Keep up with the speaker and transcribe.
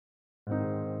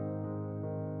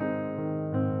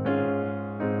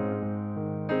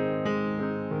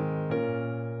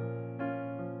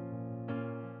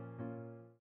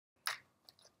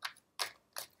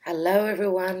Hello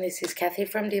everyone, this is Kathy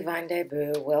from Divine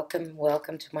Debut.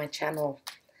 Welcome to my channel.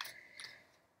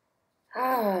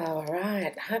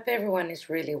 Alright, hope everyone is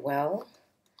really well.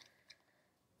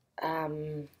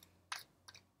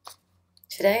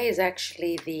 Today is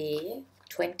actually the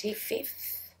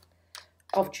 25th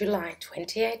of July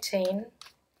 2018,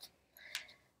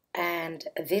 and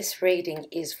this reading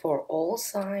is for all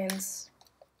signs,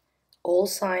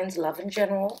 love in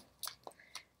general.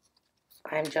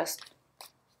 I'm just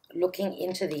looking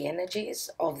into the energies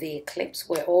of the eclipse.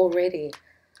 We're already,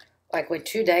 we're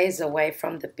 2 days away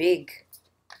from the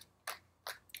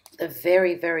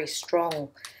very, very strong,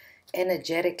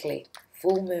 energetically,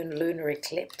 full moon lunar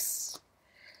eclipse.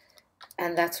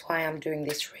 And that's why I'm doing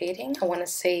this reading. I want to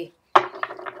see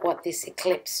what this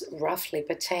eclipse roughly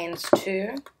pertains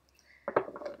to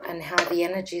and how the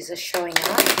energies are showing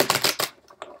up.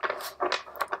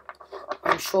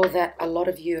 I'm sure that a lot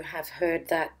of you have heard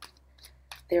that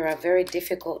there are very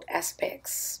difficult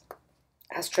aspects,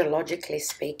 astrologically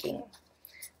speaking,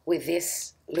 with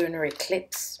this lunar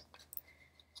eclipse.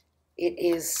 It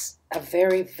is a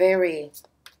very, very,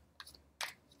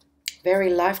 very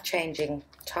life-changing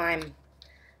time.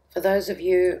 For those of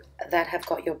you that have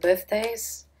got your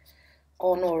birthdays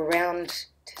on or around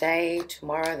today,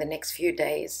 tomorrow, the next few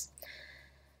days,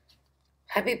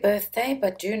 happy birthday,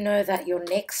 but do know that your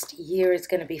next year is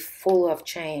going to be full of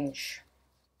change.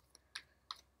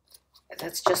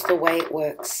 That's just the way it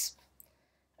works.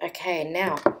 Okay,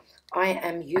 now I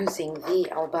am using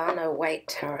the Albano-Waite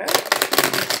tarot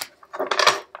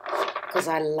because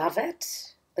I love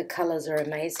it. The colors are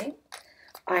amazing.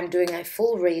 I'm doing a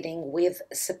full reading with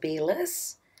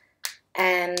Sibillas,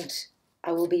 and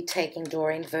I will be taking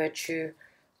Doreen Virtue,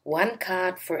 one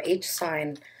card for each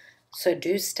sign. So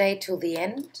do stay till the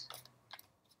end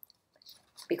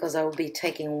because I will be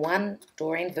taking one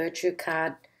Doreen Virtue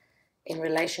card in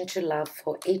relation to love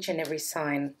for each and every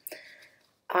sign.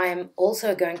 I'm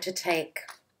also going to take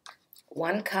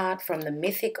one card from the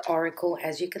Mythic Oracle.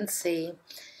 As you can see,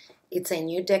 it's a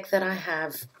new deck that I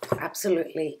have.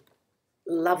 Absolutely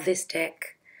love this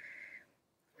deck,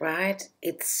 right?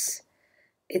 It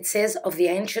says of the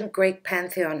ancient Greek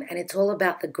pantheon, and it's all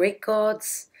about the Greek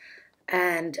gods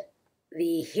and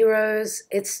the heroes.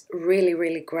 It's really,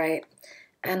 really great.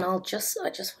 And I just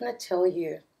want to tell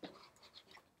you,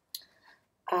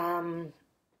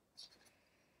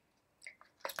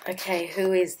 okay,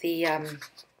 who is the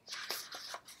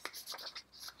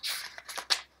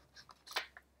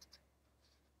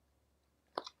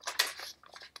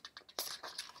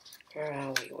where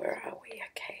are we?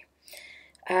 Okay.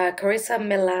 Carisa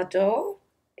Mellado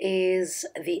is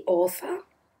the author.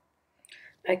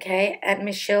 Okay, and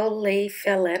Michele-lee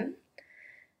Phelan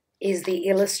is the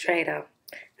illustrator.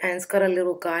 And it's got a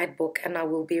little guidebook, and I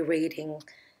will be reading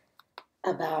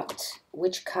about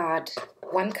which card,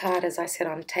 one card, as I said,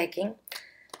 I'm taking,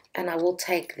 and I will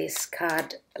take this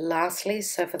card lastly.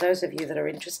 So for those of you that are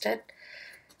interested,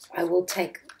 I will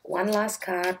take one last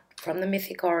card from the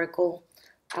Mythic Oracle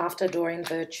after Doreen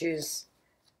Virtue's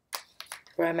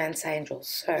Romance Angels.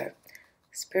 So,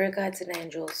 Spirit Guides and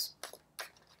Angels,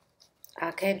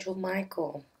 Archangel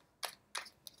Michael,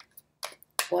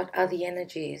 what are the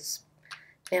energies?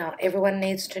 Now, everyone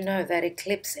needs to know that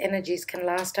eclipse energies can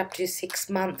last up to 6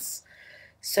 months.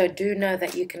 So do know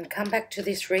that you can come back to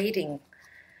this reading.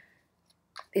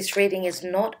 This reading is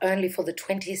not only for the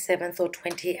 27th or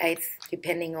 28th,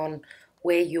 depending on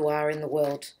where you are in the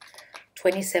world.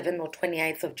 27th or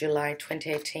 28th of July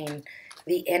 2018.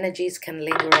 The energies can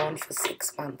linger on for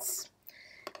 6 months.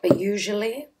 But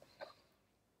usually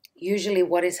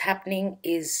what is happening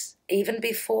is even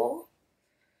before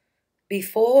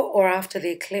or after the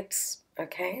eclipse,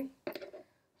 okay?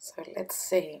 So let's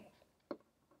see.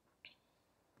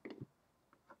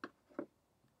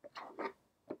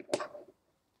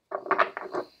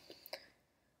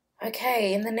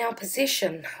 Okay, in the now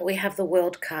position, we have the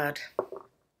World card.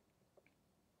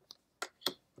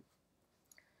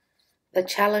 The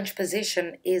challenge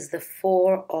position is the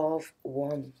Four of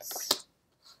Wands.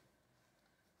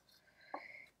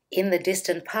 In the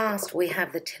distant past, we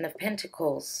have the Ten of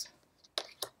Pentacles.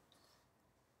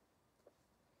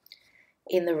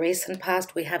 In the recent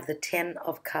past, we have the Ten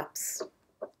of Cups.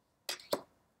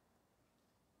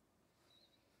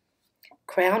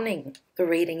 Crowning the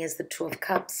reading is the Two of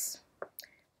Cups.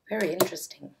 Very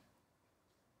interesting.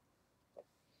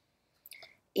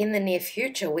 In the near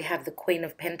future, we have the Queen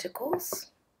of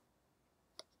Pentacles.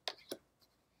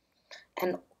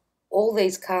 And all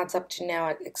these cards up to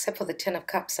now, except for the Ten of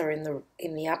Cups, are in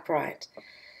the upright.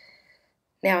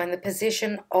 Now, in the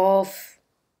position of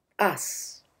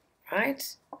us,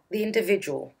 right? The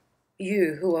individual,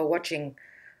 you who are watching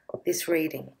this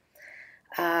reading.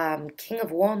 King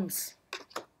of Wands.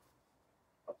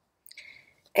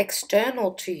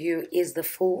 External to you is the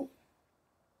Fool.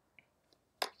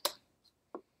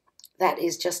 That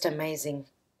is just amazing.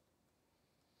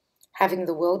 Having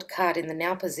the World card in the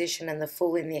now position and the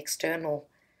Fool in the external.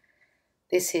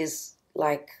 This is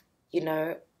like, you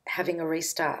know, having a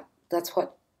restart. That's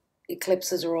what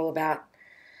eclipses are all about.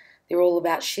 They're all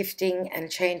about shifting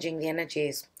and changing the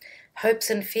energies. Hopes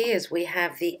and fears, we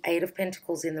have the Eight of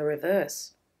Pentacles in the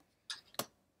reverse.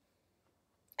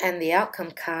 And the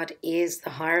outcome card is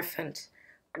the Hierophant.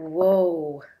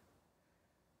 Whoa.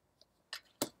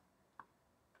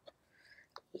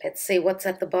 Let's see what's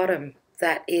at the bottom.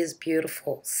 That is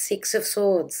beautiful. Six of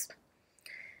Swords.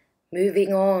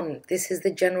 Moving on. This is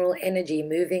the general energy.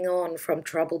 Moving on from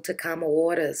trouble to calmer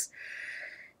waters.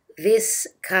 This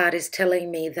card is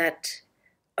telling me that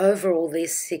overall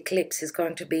this eclipse is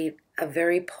going to be a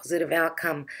very positive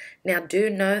outcome. Now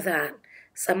do know that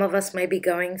some of us may be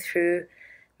going through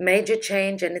major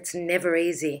change and it's never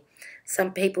easy.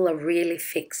 Some people are really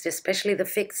fixed, especially the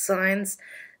fixed signs.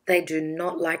 They do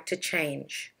not like to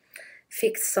change.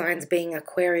 Fixed signs being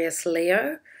Aquarius,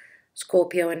 Leo,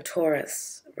 Scorpio and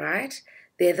Taurus, right?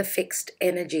 They're the fixed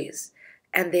energies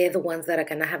and they're the ones that are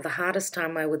going to have the hardest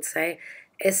time, I would say,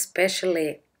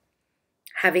 especially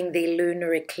having the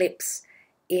lunar eclipse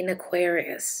in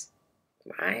Aquarius,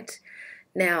 right?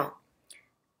 Now,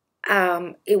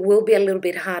 it will be a little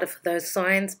bit harder for those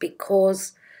signs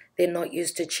because they're not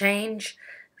used to change.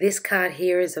 This card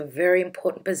here is a very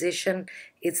important position.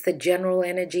 It's the general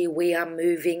energy. We are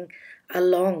moving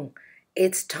along.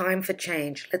 It's time for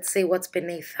change. Let's see what's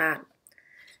beneath that.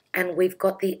 And we've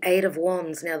got the Eight of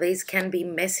Wands. Now, these can be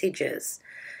messages,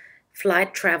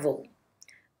 flight travel,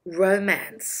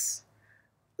 romance,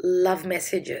 love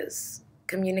messages,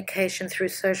 communication through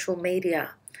social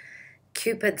media,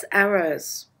 Cupid's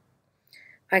arrows.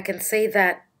 I can see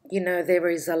that, you know, there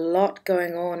is a lot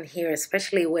going on here,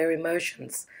 especially where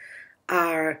emotions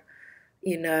are,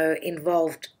 you know,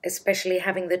 involved, especially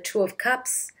having the Two of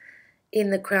Cups in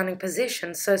the crowning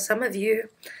position. So some of you,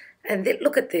 and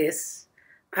look at this,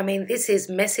 I mean, this is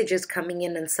messages coming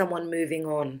in and someone moving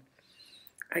on,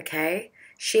 okay?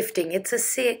 Shifting. It's a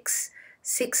 6.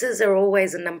 Sixes are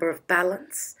always a number of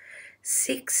balance.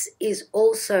 6 is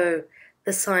also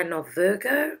the sign of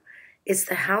Virgo. It's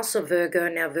the house of Virgo.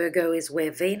 Now, Virgo is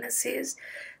where Venus is.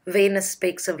 Venus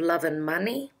speaks of love and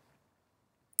money.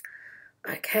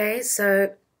 Okay,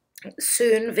 so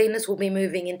soon Venus will be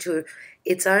moving into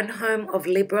its own home of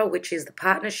Libra, which is the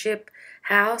partnership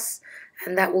house,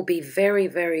 and that will be very,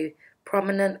 very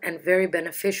prominent and very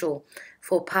beneficial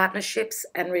for partnerships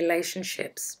and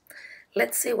relationships.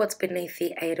 Let's see what's beneath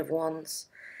the Eight of Wands.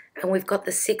 And we've got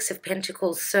the Six of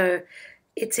Pentacles, so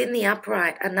it's in the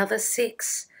upright, another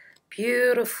 6.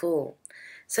 Beautiful.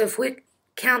 So if we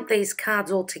count these cards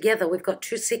all together, we've got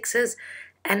 2 6s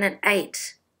and an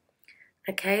 8.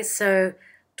 Okay, so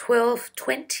 12,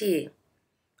 20.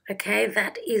 Okay,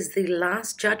 that is the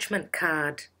Last Judgment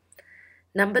card.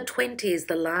 Number 20 is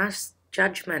the Last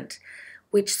Judgment,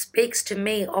 which speaks to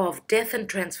me of death and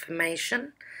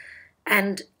transformation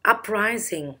and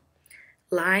uprising,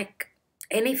 like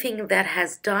anything that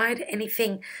has died,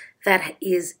 anything that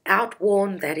is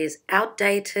outworn, that is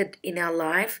outdated in our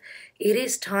life. It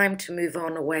is time to move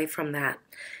on away from that.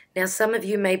 Now, some of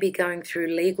you may be going through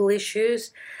legal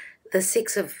issues. The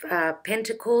Six of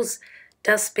Pentacles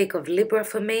does speak of Libra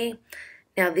for me.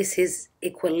 Now, this is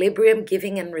equilibrium,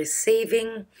 giving and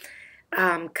receiving,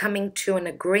 coming to an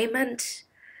agreement,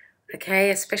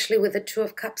 okay, especially with the Two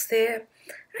of Cups there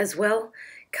as well,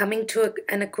 coming to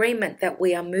an agreement that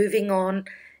we are moving on,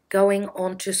 going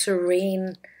on to a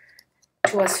serene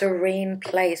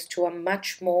place, to a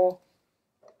much more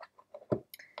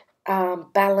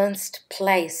balanced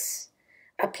place,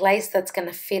 a place that's going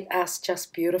to fit us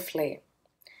just beautifully.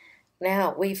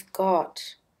 Now, we've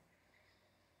got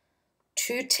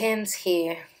 2 10s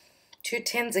here. 2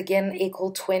 10s again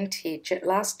equal 20.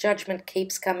 Last Judgment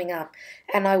keeps coming up,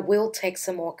 and I will take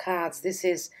some more cards. This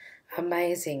is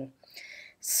amazing.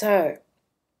 So,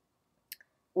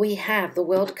 we have the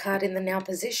World card in the now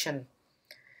position,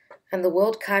 and the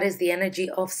World card is the energy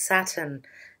of Saturn.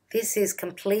 This is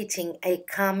completing a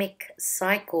karmic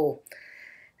cycle.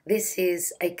 This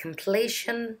is a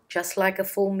completion, just like a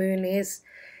full moon is.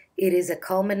 It is a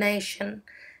culmination.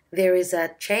 There is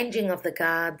a changing of the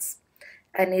guards.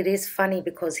 And it is funny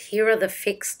because here are the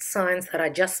fixed signs that I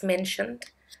just mentioned,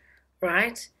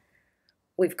 right?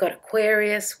 We've got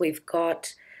Aquarius, we've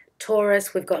got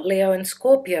Taurus, we've got Leo and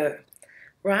Scorpio,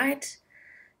 right?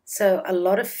 So a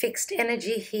lot of fixed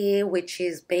energy here, which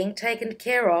is being taken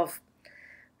care of.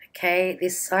 Okay,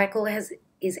 this cycle is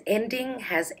ending,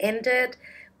 has ended,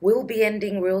 will be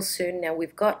ending real soon. Now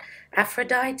we've got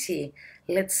Aphrodite.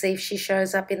 Let's see if she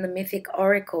shows up in the Mythic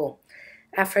Oracle.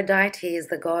 Aphrodite is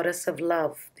the goddess of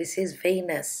love. This is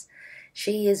Venus.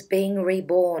 She is being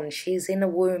reborn. She's in a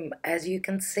womb, as you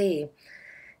can see.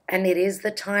 And it is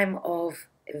the time of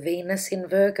Venus in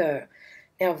Virgo.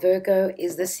 Now Virgo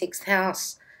is the 6th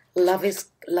house.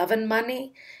 Love and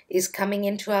money is coming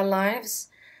into our lives,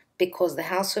 because the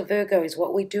house of Virgo is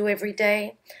what we do every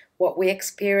day, what we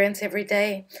experience every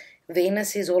day.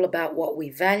 Venus is all about what we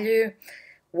value,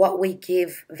 what we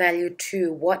give value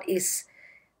to, what is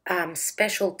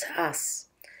special to us.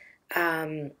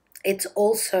 It's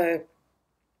also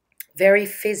very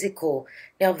physical.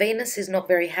 Now, Venus is not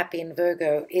very happy in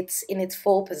Virgo. It's in its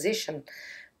fall position,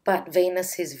 but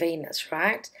Venus is Venus,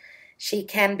 right? She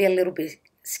can be a little bit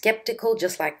skeptical,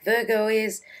 just like Virgo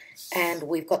is. And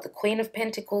we've got the Queen of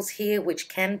Pentacles here, which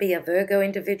can be a Virgo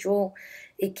individual.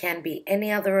 It can be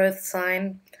any other earth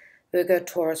sign, Virgo,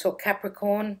 Taurus, or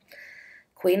Capricorn.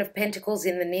 Queen of Pentacles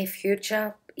in the near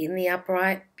future, in the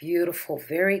upright, beautiful,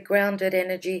 very grounded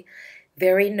energy,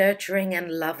 very nurturing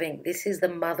and loving. This is the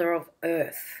mother of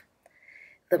earth.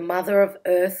 The mother of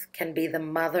earth can be the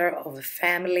mother of a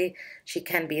family. She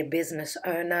can be a business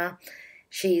owner.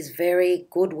 She's very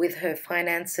good with her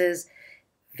finances,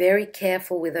 very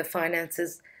careful with her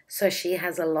finances, so she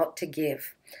has a lot to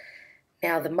give.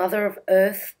 Now, the Mother of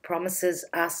Earth promises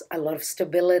us a lot of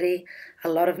stability, a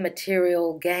lot of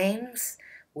material gains,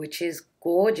 which is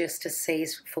gorgeous to see.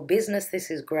 For business, this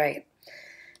is great.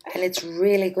 And it's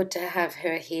really good to have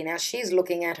her here. Now, she's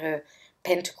looking at her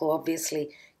pentacle,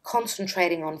 obviously,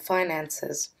 concentrating on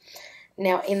finances.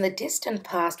 Now, in the distant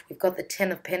past, we've got the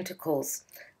 10 of Pentacles,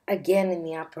 again in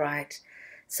the upright.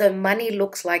 So money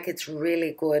looks like it's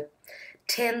really good.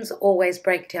 10s always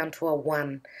break down to a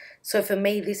 1. So for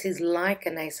me, this is like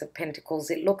an Ace of Pentacles.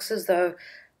 It looks as though,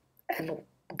 and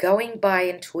going by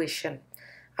intuition,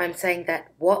 I'm saying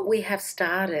that what we have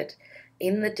started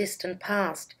in the distant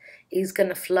past is going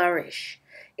to flourish.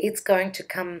 It's going to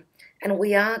come, and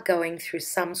we are going through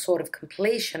some sort of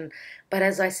completion. But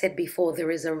as I said before,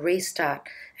 there is a restart,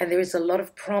 and there is a lot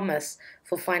of promise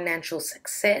for financial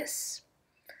success.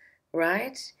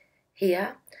 Right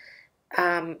here,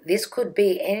 this could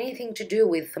be anything to do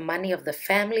with the money of the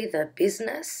family, the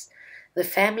business, the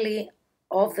family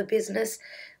of the business,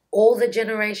 all the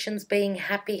generations being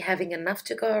happy, having enough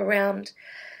to go around.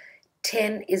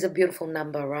 10 is a beautiful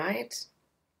number, right?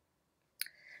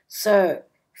 So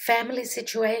family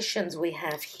situations we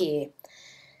have here,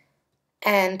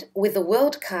 and with the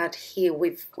World card here,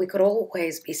 we could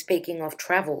always be speaking of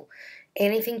travel,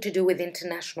 anything to do with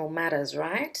international matters,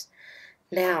 right?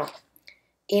 Now,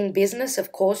 in business,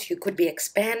 of course, you could be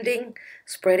expanding,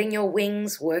 spreading your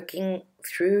wings, working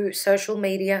through social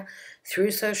media,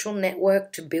 through social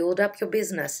network to build up your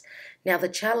business. Now, the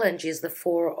challenge is the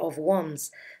 4 of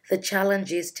Wands. The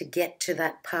challenge is to get to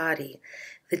that party.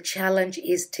 The challenge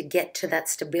is to get to that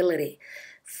stability.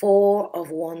 4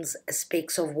 of Wands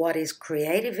speaks of what is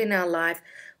creative in our life,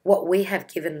 what we have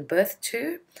given birth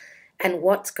to, and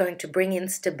what's going to bring in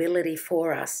stability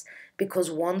for us.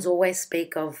 Because Wands always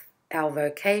speak of our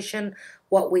vocation,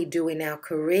 what we do in our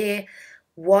career,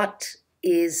 what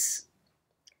inspires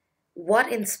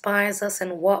us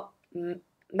and what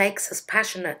makes us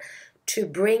passionate to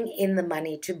bring in the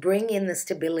money, to bring in the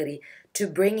stability, to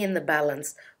bring in the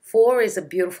balance. 4 is a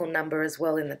beautiful number as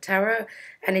well in the tarot,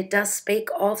 and it does speak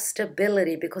of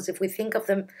stability, because if we think of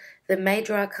the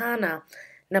major arcana,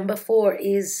 number 4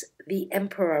 is the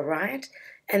Emperor, right?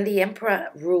 And the Emperor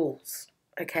rules.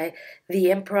 Okay, the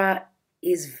Emperor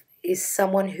is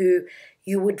someone who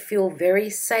you would feel very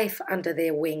safe under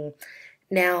their wing.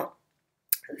 Now,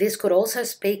 this could also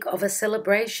speak of a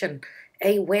celebration,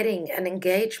 a wedding, an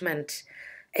engagement,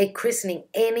 a christening,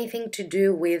 anything to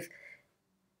do with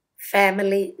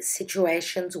family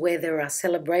situations where there are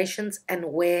celebrations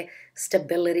and where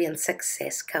stability and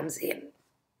success comes in.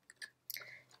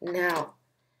 Now,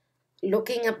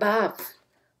 looking above,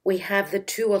 we have the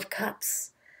 2 of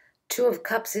Cups. 2 of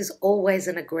Cups is always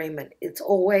an agreement. It's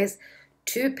always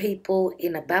 2 people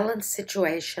in a balanced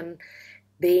situation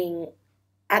being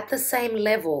at the same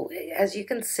level. As you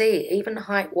can see, even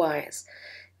height-wise,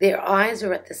 their eyes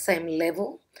are at the same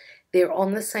level. They're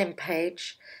on the same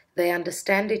page. They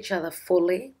understand each other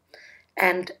fully,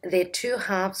 and they're 2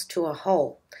 halves to a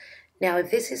whole. Now,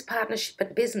 if this is partnership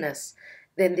and business,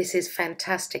 then this is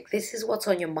fantastic. This is what's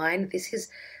on your mind. This is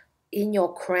in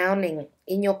your crowning,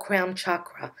 in your crown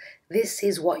chakra. This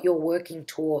is what you're working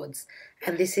towards,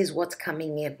 and this is what's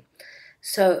coming in.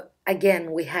 So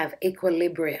again, we have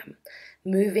equilibrium,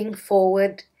 moving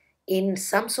forward in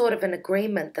some sort of an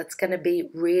agreement that's going to be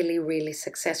really, really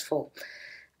successful.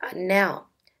 Now,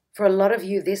 for a lot of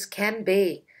you, this can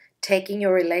be taking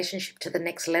your relationship to the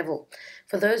next level.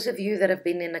 For those of you that have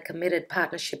been in a committed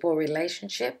partnership or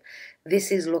relationship,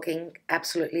 this is looking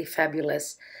absolutely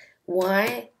fabulous.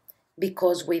 Why?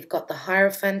 Because we've got the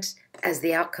Hierophant as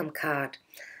the outcome card.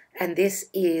 And this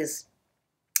is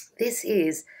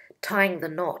tying the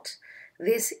knot.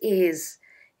 This is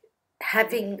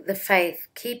having the faith,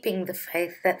 keeping the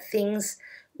faith that things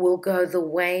will go the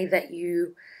way that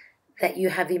you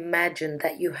have imagined,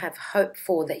 that you have hoped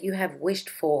for, that you have wished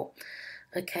for.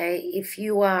 Okay, if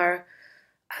you are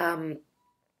in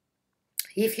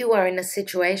a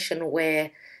situation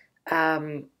where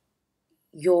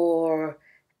you're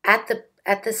at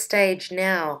the stage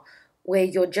now where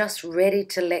you're just ready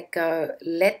to let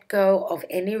go of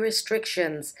any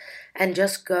restrictions and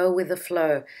just go with the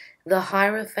flow. The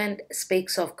Hierophant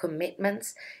speaks of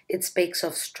commitments. It speaks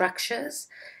of structures.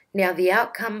 Now, the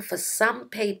outcome for some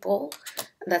people,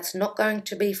 that's not going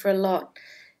to be for a lot.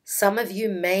 Some of you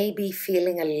may be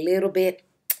feeling a little bit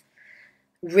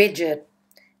rigid,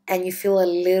 and you feel a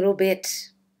little bit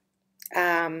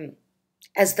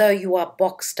as though you are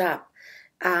boxed up,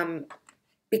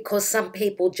 because some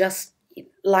people just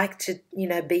like to,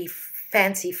 be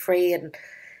fancy free, and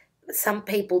some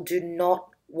people do not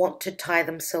want to tie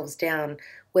themselves down,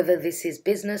 whether this is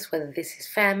business, whether this is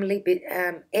family,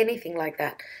 anything like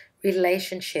that,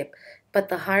 relationship. But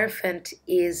the Hierophant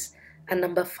is a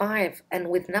number 5, and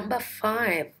with number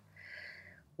 5,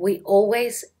 we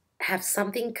always have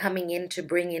something coming in to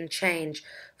bring in change.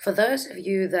 For those of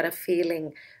you that are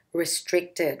feeling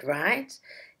restricted, right?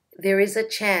 There is a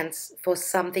chance for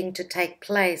something to take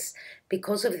place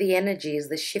because of the energies,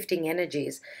 the shifting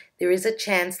energies. There is a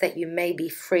chance that you may be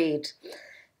freed.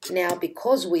 Now,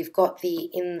 because we've got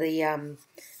in the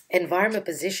environment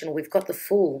position, we've got the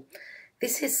Fool.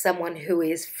 This is someone who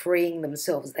is freeing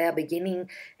themselves. They are beginning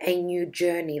a new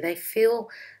journey. They feel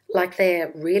like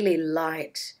they're really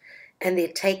light and they're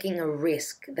taking a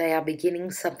risk. They are beginning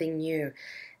something new.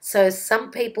 So some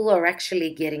people are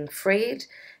actually getting freed,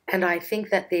 and I think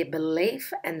that their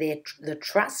belief and the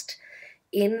trust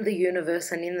in the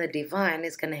universe and in the divine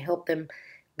is going to help them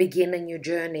begin a new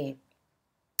journey,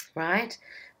 right?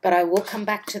 But I will come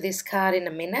back to this card in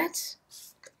a minute.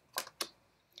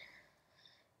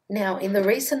 Now, in the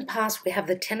recent past, we have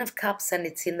the 10 of Cups, and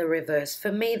it's in the reverse.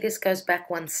 For me, this goes back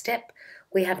one step.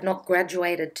 We have not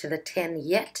graduated to the 10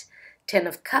 yet. 10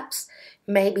 of Cups.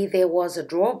 Maybe there was a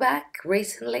drawback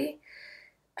recently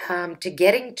to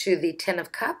getting to the 10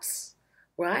 of Cups,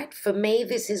 right? For me,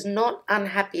 this is not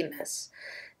unhappiness.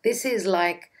 This is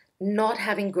like not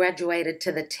having graduated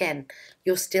to the 10.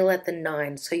 You're still at the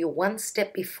 9, so you're one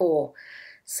step before.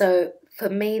 So for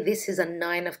me, this is a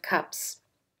 9 of Cups.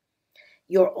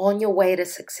 You're on your way to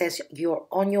success. You're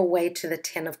on your way to the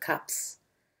 10 of Cups.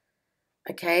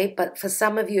 Okay, but for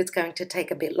some of you, it's going to take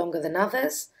a bit longer than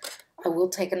others. I will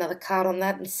take another card on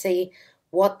that and see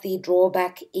what the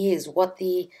drawback is, what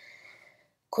the,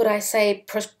 could I say,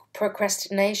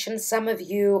 procrastination. Some of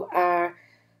you are,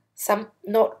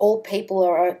 not all people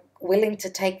are willing to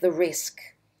take the risk,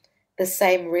 the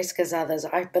same risk as others.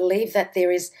 I believe that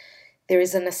there is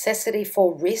a necessity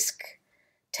for risk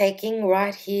taking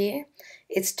right here.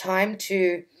 It's time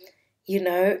to,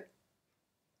 to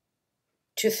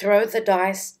throw the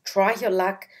dice, try your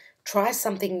luck, try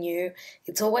something new.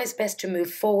 It's always best to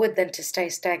move forward than to stay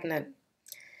stagnant.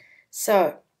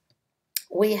 So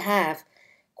we have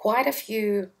quite a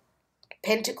few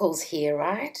pentacles here,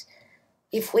 right?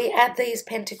 If we add these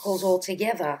pentacles all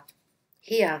together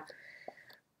here,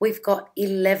 we've got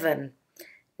 11.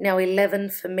 Now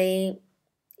 11 for me,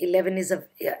 11 is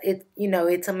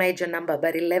it's a major number,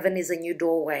 but 11 is a new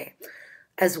doorway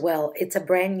as well. It's a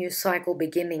brand new cycle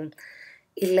beginning.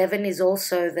 11 is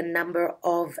also the number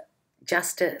of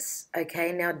justice,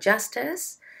 okay? Now,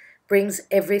 justice brings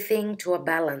everything to a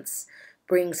balance,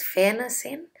 brings fairness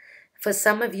in. For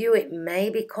some of you, it may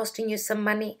be costing you some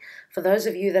money. For those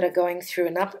of you that are going through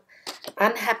an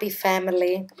unhappy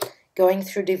family, going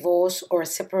through divorce or a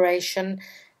separation,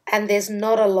 and there's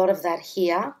not a lot of that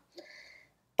here.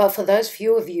 But for those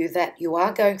few of you that you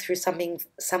are going through something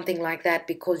like that,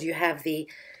 because you have the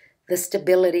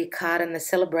stability card and the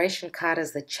celebration card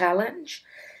as the challenge,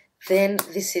 then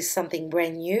this is something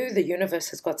brand new. The universe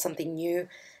has got something new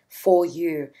for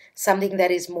you, something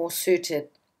that is more suited.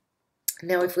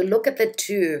 Now, if we look at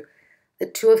the The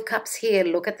Two of Cups here,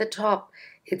 look at the top.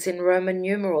 It's in Roman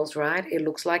numerals, right? It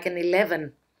looks like an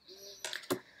 11.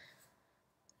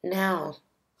 Now,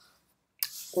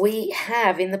 we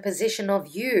have in the position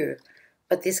of you,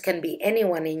 but this can be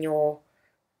anyone in your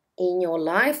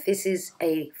life. This is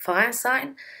a fire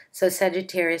sign, so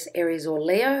Sagittarius, Aries, or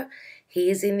Leo. He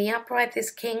is in the upright,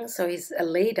 this king, so he's a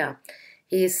leader.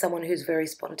 He is someone who's very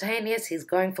spontaneous. He's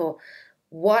going for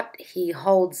what he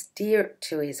holds dear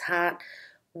to his heart,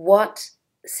 what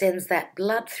sends that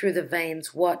blood through the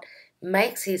veins, what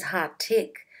makes his heart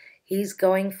tick. He's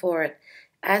going for it.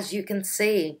 As you can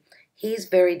see, he's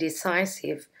very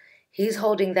decisive. He's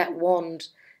holding that wand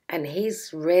and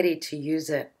he's ready to use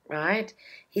it, right?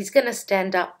 He's going to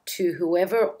stand up to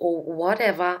whoever or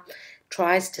whatever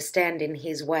tries to stand in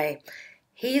his way.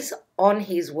 He's on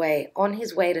his way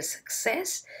to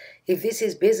success. If this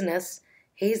is business,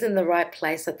 he's in the right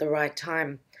place at the right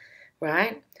time,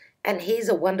 right? And he's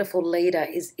a wonderful leader.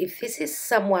 If this is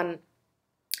someone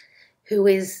who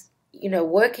is,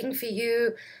 working for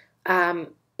you,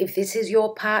 if this is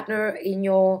your partner in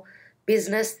your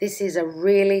business, this is a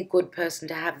really good person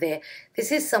to have there.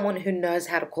 This is someone who knows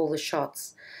how to call the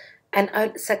shots. And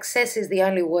success is the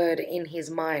only word in his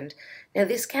mind. Now,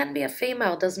 this can be a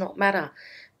female, does not matter.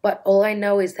 But all I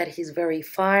know is that he's very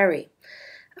fiery.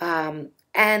 And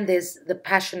the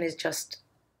passion is just,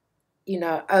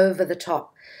 over the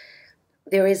top.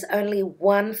 There is only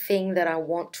one thing that I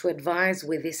want to advise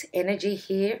with this energy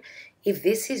here. If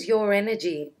this is your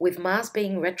energy, with Mars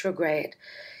being retrograde,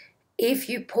 if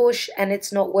you push and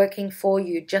it's not working for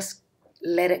you, just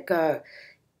let it go.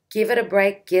 Give it a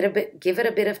break, give it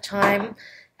a bit of time.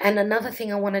 And another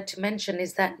thing I wanted to mention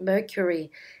is that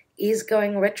Mercury is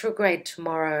going retrograde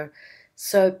tomorrow.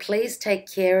 So please take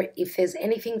care. If there's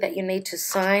anything that you need to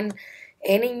sign,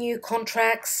 any new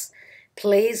contracts,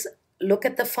 please look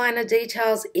at the finer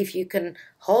details. If you can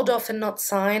hold off and not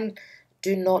sign,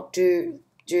 do not do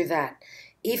that.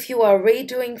 If you are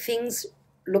redoing things,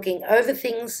 looking over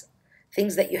things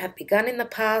that you have begun in the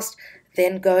past,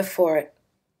 then go for it.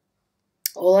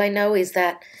 All I know is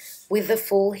that with the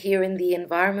Fool here in the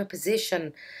environment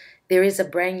position, there is a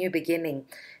brand new beginning.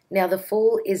 Now the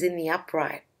Fool is in the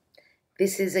upright.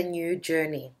 This is a new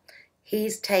journey.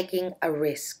 He's taking a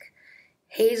risk.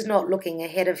 He's not looking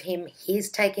ahead of him. He's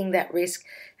taking that risk.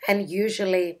 And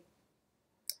usually,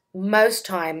 most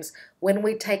times, when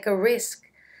we take a risk,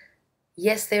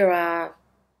 yes, there are,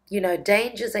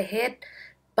 dangers ahead,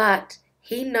 but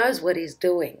he knows what he's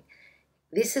doing.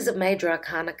 This is a major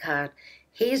arcana card.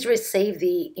 He's received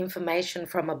the information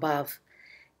from above.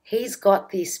 He's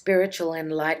got the spiritual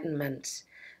enlightenment.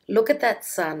 Look at that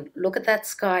sun. Look at that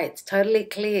sky. It's totally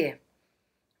clear,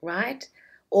 right?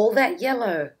 All that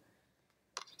yellow.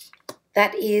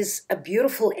 That is a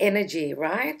beautiful energy,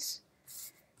 right?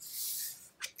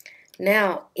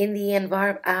 Now, in the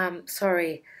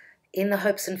in the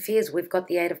hopes and fears, we've got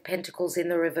the Eight of Pentacles in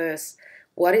the reverse.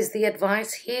 What is the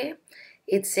advice here?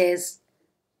 It says,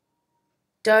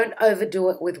 don't overdo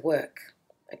it with work,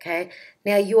 okay?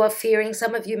 Now, you are fearing,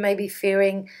 some of you may be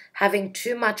fearing having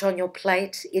too much on your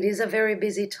plate. It is a very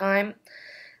busy time.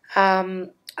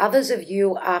 Others of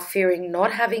you are fearing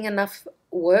not having enough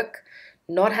work,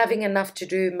 not having enough to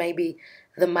do. Maybe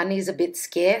the money's a bit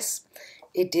scarce.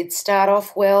 It did start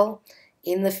off well.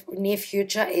 In the near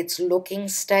future, it's looking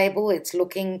stable. It's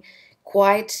looking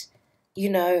quite,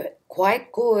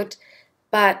 quite good.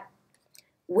 But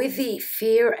with the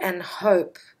fear and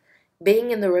hope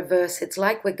being in the reverse, it's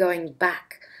like we're going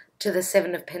back to the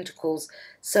Seven of Pentacles.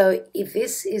 So if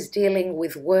this is dealing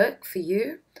with work for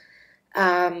you,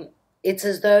 it's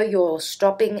as though you're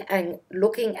stopping and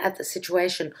looking at the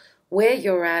situation where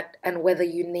you're at and whether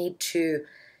you need to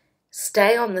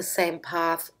stay on the same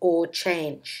path or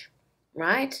change,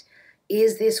 right?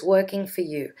 Is this working for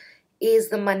you? Is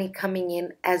the money coming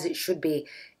in as it should be?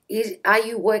 Are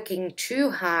you working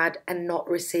too hard and not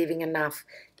receiving enough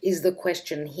is the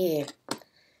question here.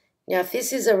 Now, if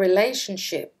this is a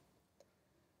relationship,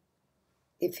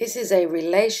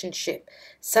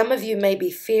 some of you may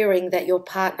be fearing that your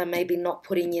partner may be not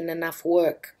putting in enough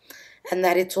work and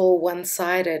that it's all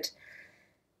one-sided.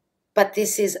 But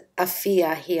this is a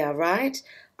fear here, right?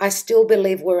 I still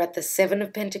believe we're at the Seven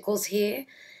of Pentacles here.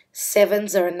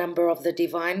 Sevens are a number of the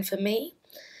divine for me.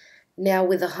 Now,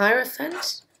 with the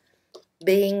Hierophant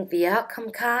being the outcome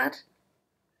card,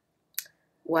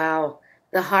 wow,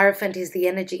 the Hierophant is the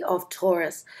energy of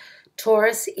Taurus.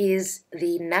 Taurus is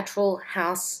the natural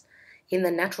house in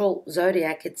the natural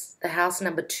zodiac. It's the house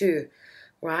number 2,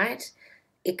 right?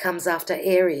 It comes after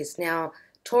Aries. Now,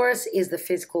 Taurus is the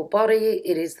physical body.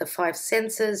 It is the 5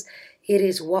 senses. It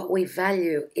is what we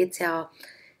value. It's our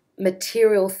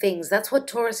material things. That's what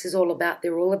Taurus is all about.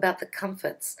 They're all about the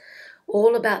comforts,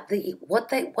 all about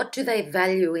what do they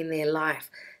value in their life.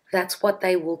 That's what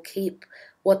they will keep.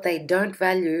 What they don't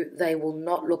value, they will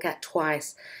not look at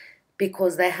twice,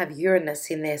 because they have Uranus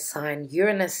in their sign.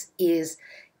 Uranus is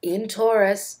in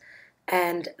Taurus,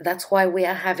 and that's why we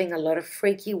are having a lot of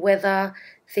freaky weather.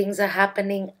 Things are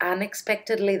happening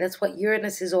unexpectedly. That's what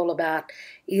Uranus is all about.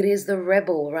 It is the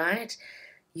rebel, right?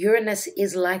 Uranus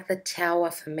is like the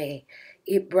tower for me.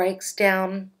 It breaks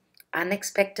down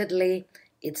unexpectedly.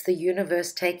 It's the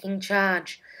universe taking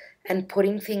charge and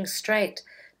putting things straight.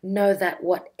 Know that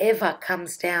whatever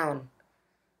comes down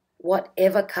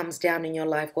in your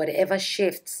life, whatever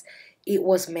shifts, it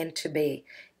was meant to be.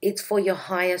 It's for your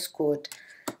highest good.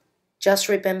 Just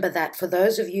remember that. For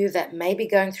those of you that may be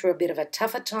going through a bit of a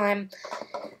tougher time,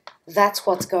 that's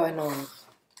what's going on.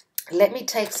 Let me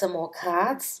take some more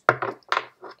cards.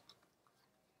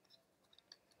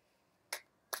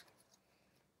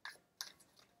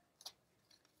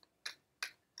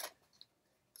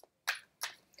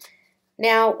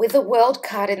 Now, with the World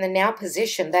card in the now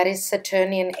position, that is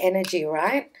Saturnian energy,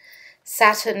 right?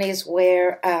 Saturn is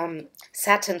where,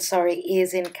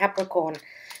 is in Capricorn.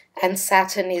 And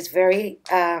Saturn is very,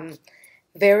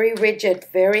 very rigid,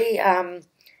 very,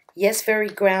 very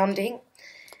grounding.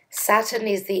 Saturn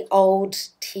is the old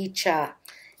teacher,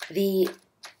 the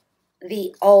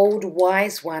old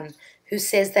wise one who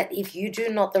says that if you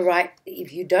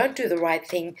don't do the right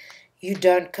thing, you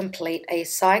don't complete a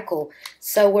cycle.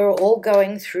 So we're all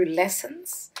going through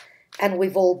lessons, and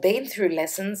we've all been through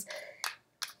lessons,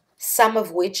 some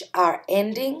of which are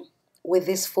ending with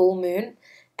this full moon,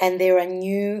 and there are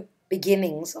new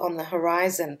beginnings on the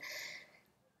horizon.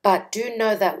 But do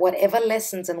know that whatever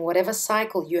lessons and whatever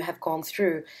cycle you have gone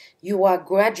through, you are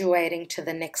graduating to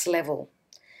the next level.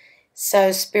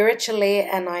 So spiritually,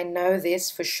 and I know this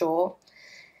for sure,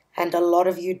 and a lot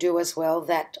of you do as well,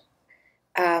 that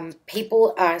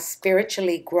people are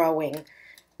spiritually growing.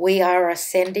 We are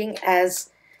ascending as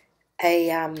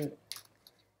the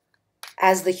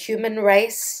human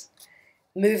race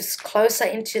moves closer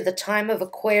into the time of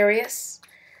Aquarius.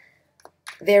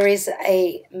 There is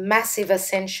a massive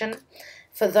ascension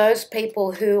for those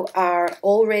people who are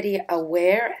already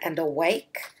aware and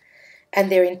awake,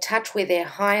 and they're in touch with their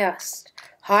highest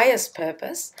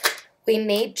purpose. We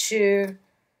need to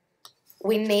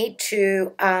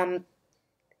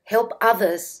help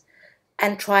others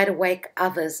and try to wake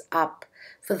others up.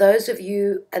 For those of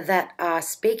you that are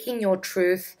speaking your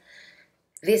truth,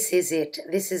 this is it.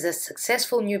 This is a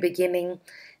successful new beginning.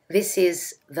 This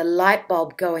is the light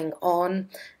bulb going on.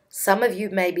 Some of you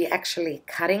may be actually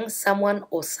cutting someone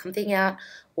or something out.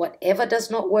 Whatever does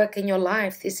not work in your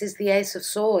life, this is the Ace of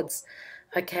Swords,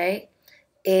 okay?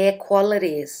 Air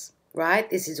qualities, right?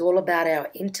 This is all about our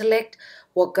intellect,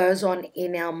 what goes on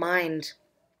in our mind,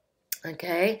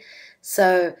 okay?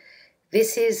 So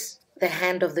this is the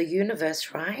hand of the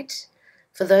universe, right?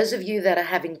 For those of you that are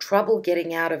having trouble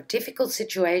getting out of difficult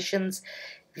situations,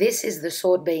 this is the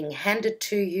sword being handed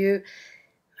to you,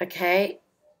 okay?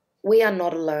 We are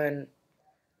not alone.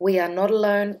 We are not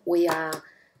alone. We are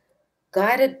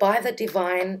guided by the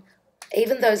divine.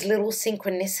 Even those little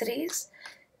synchronicities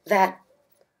that,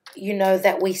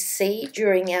 that we see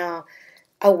during our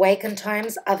awakened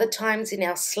times, other times in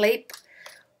our sleep,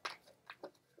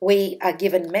 we are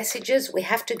given messages. We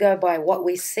have to go by what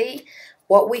we see,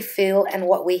 what we feel, and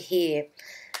what we hear.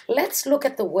 Let's look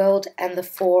at the World and the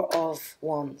Four of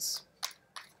Wands.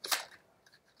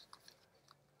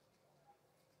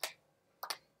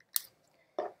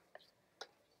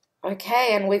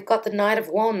 Okay, and we've got the Knight of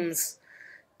Wands.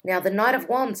 Now, the Knight of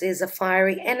Wands is a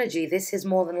fiery energy. This is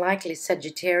more than likely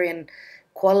Sagittarian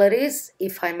qualities,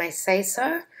 if I may say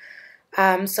so.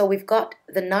 So we've got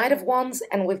the Knight of Wands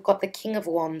and we've got the King of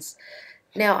Wands.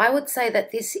 Now, I would say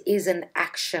that this is an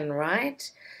action,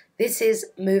 right? This is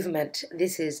movement.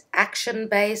 This is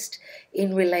action-based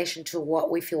in relation to what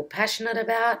we feel passionate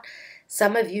about.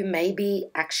 Some of you may be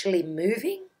actually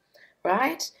moving,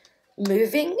 right?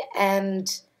 Moving,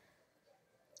 and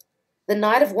the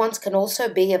Knight of Wands can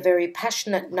also be a very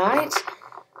passionate knight.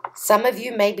 Some of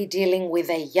you may be dealing with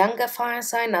a younger fire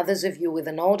sign, others of you with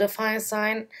an older fire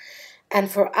sign. And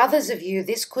for others of you,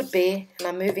 this could be, and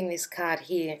I'm moving this card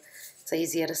here, it's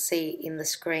easier to see in the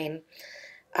screen.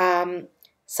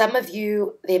 Some of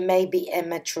you, there may be a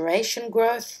maturation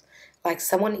growth, like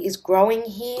someone is growing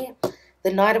here.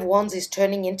 The Knight of Wands is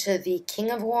turning into the King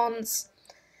of Wands,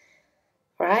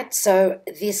 right? So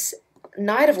this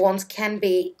Knight of Wands can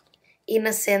be, in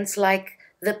a sense, like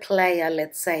the player,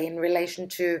 let's say, in relation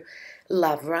to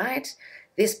love, right?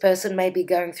 This person may be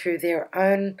going through their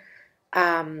own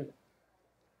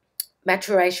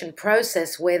maturation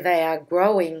process where they are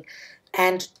growing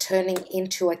and turning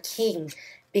into a king,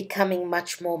 becoming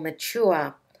much more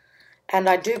mature. And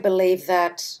I do believe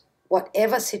that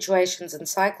whatever situations and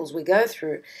cycles we go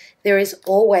through, there is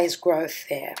always growth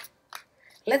there.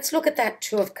 Let's look at that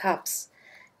Two of Cups.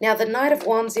 Now, the Knight of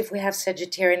Wands, if we have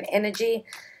Sagittarian energy,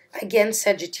 again,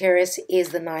 Sagittarius is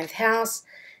the 9th house,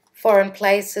 foreign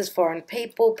places, foreign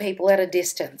people, people at a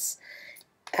distance.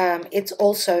 It's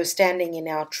also standing in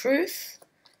our truth.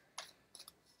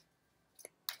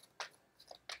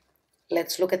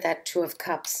 Let's look at that Two of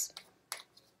Cups.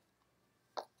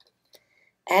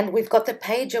 And we've got the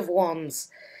Page of Wands.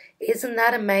 Isn't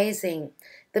that amazing?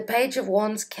 The Page of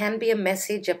Wands can be a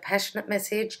message, a passionate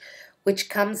message, which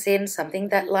comes in, something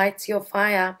that lights your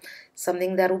fire,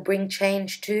 something that will bring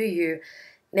change to you.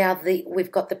 Now,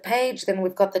 we've got the Page, then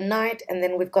we've got the Knight, and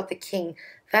then we've got the King.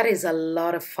 That is a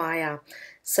lot of fire.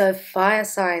 So fire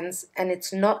signs, and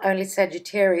it's not only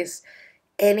Sagittarius,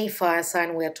 any fire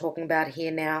sign we're talking about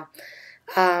here now.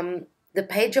 The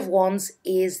Page of Wands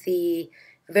is the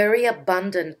very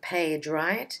abundant page,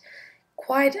 right?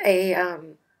 Quite a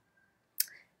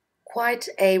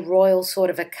royal sort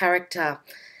of a character.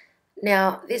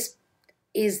 Now, this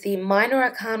is the minor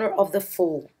arcana of the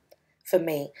Fool for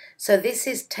me. So this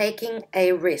is taking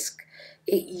a risk.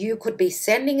 You could be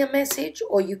sending a message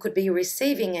or you could be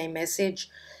receiving a message,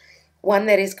 one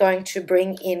that is going to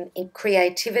bring in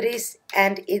creativity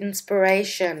and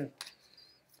inspiration.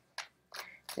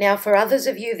 Now, for others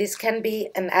of you, this can be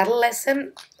an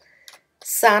adolescent,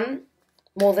 son,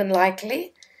 more than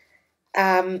likely,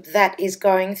 that is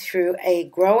going through a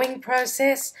growing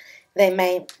process. They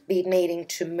may be needing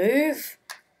to move.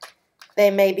 They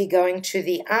may be going to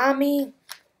the army.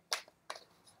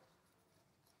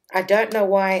 I don't know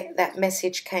why that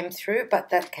message came through, but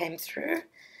that came through.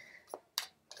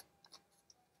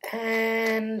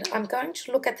 And I'm going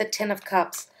to look at the Ten of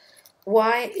Cups.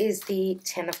 Why is the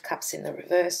Ten of Cups in the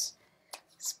reverse?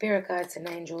 Spirit guides and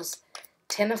angels.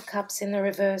 Ten of Cups in the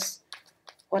reverse.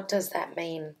 What does that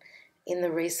mean in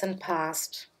the recent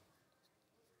past?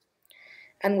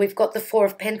 And we've got the Four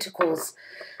of Pentacles.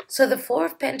 So the Four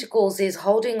of Pentacles is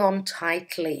holding on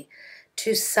tightly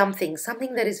to something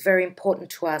that is very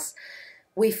important to us.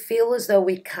 We feel as though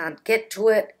we can't get to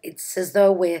it. It's as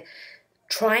though we're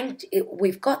trying to,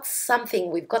 we've got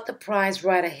something, we've got the prize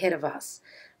right ahead of us,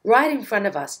 right in front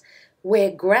of us.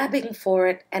 We're grabbing for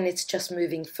it and it's just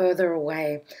moving further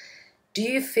away. Do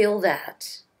you feel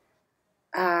that?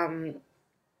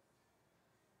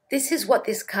 This is what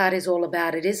this card is all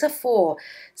about. It is a 4.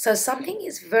 So something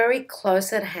is very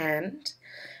close at hand,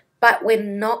 but we're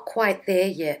not quite there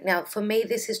yet. Now, for me,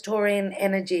 this is Taurian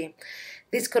energy.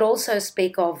 This could also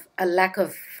speak of a lack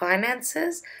of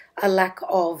finances, a lack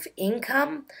of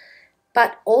income,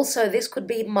 but also this could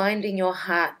be minding your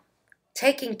heart,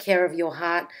 taking care of your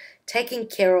heart, taking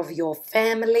care of your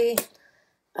family,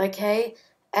 okay,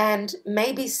 and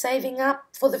maybe saving up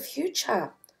for the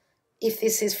future if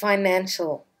this is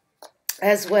financial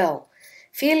as well.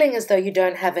 Feeling as though you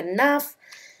don't have enough,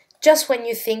 just when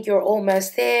you think you're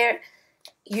almost there,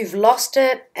 you've lost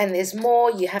it and there's more,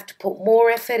 you have to put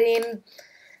more effort in.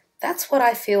 That's what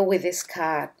I feel with this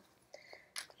card.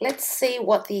 Let's see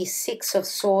what the Six of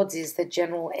Swords is, the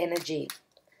general energy.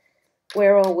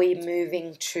 Where are we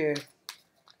moving to?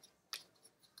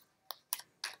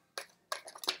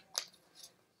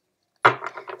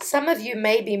 Some of you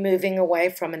may be moving away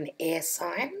from an air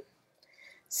sign.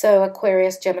 So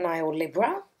Aquarius, Gemini, or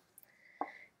Libra.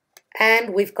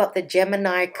 And we've got the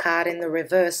Gemini card in the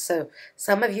reverse. So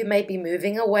some of you may be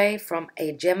moving away from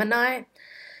a Gemini.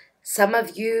 Some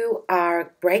of you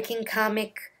are breaking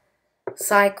karmic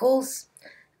cycles.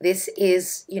 This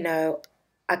is, you know,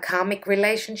 a karmic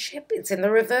relationship. It's in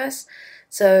the reverse.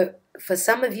 So for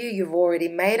some of you, you've already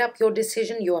made up your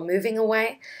decision. You are moving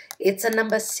away. It's a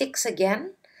number 6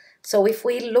 again. So if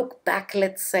we look back,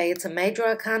 let's say it's a major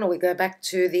arcana, we go back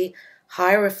to the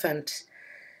Hierophant.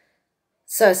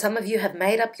 So some of you have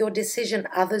made up your decision.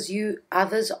 Others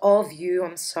of you,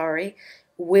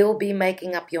 will be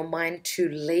making up your mind to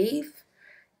leave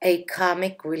a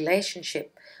karmic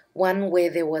relationship, one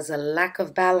where there was a lack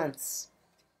of balance.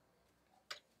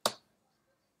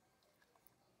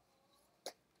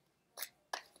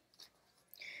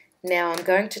 Now I'm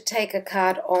going to take a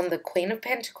card on the Queen of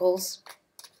Pentacles.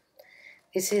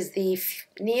 This is the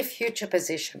near future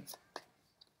position.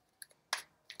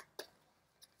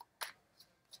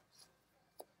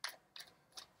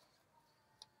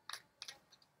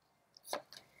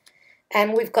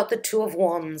 And we've got the Two of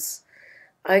Wands.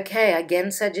 Okay, again,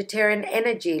 Sagittarian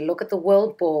energy. Look at the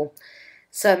World Ball.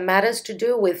 So matters to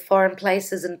do with foreign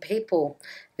places and people.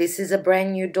 This is a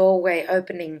brand new doorway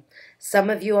opening. Some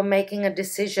of you are making a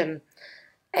decision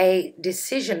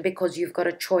because you've got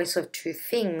a choice of two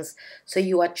things. So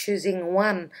you are choosing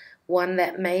one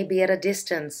that may be at a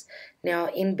distance. Now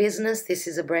in business, this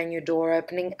is a brand new door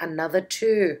opening, another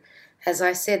two. As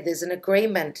I said, there's an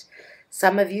agreement.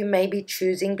 Some of you may be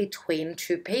choosing between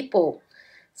two people.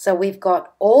 So we've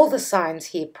got all the signs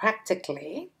here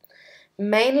practically,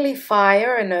 mainly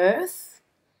fire and earth.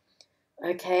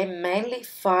 Okay, mainly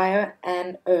fire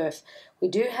and earth. We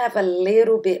do have a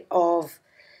little bit of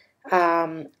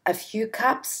a few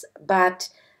cups, but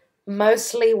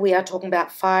mostly we are talking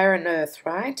about fire and earth,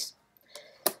 right?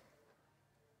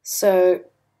 So,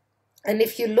 and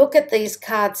if you look at these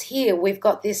cards here, we've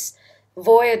got this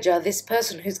Voyager, this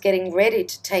person who's getting ready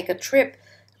to take a trip,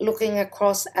 looking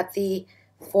across at the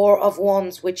Four of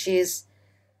Wands, which is,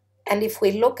 and if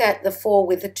we look at the 4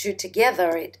 with the 2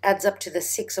 together, it adds up to the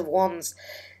 6 of Wands.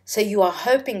 So you are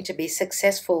hoping to be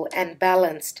successful and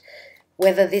balanced,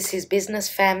 whether this is business,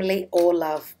 family, or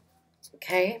love.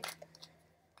 Okay?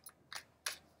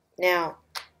 Now,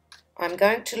 I'm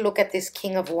going to look at this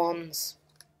King of Wands.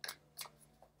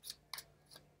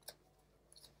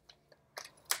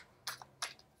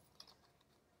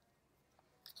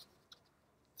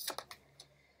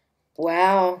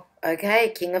 Wow.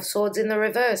 Okay, King of Swords in the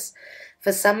reverse.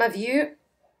 For some of you,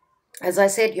 as I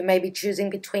said, you may be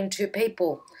choosing between two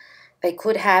people. They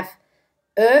could have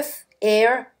earth,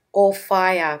 air, or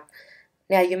fire.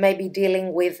 Now, you may be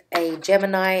dealing with a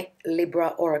Gemini,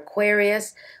 Libra, or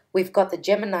Aquarius. We've got the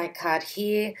Gemini card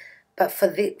here. But for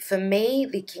me,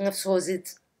 the King of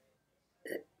Swords,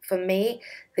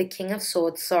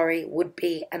 would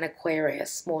be an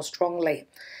Aquarius more strongly.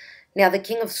 Now, the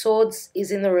King of Swords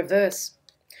is in the reverse.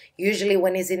 Usually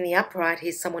when he's in the upright,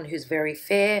 he's someone who's very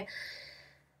fair.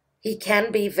 He can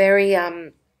be very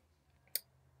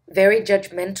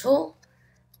judgmental,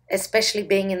 especially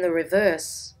being in the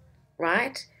reverse,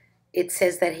 right? It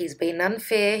says that he's been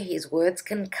unfair. His words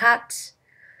can cut.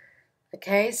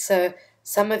 Okay, so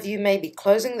some of you may be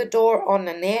closing the door on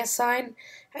an air sign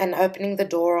and opening the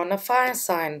door on a fire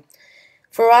sign.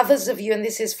 For others of you, and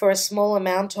this is for a small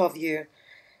amount of you,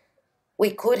 we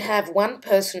could have one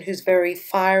person who's very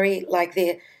fiery, like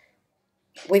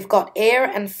we've got air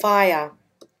and fire,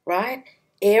 right?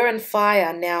 Air and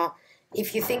fire. Now,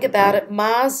 if you think about it,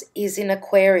 Mars is in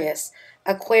Aquarius.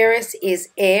 Aquarius is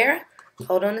air.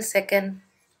 Hold on a second.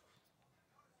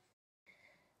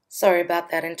 Sorry about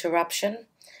that interruption.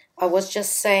 I was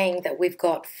just saying that we've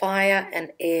got fire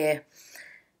and air.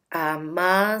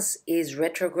 Mars is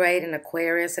retrograde in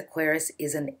Aquarius. Aquarius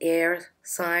is an air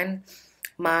sign.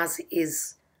 Mars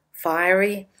is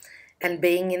fiery, and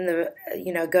being in the,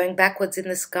 going backwards in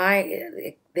the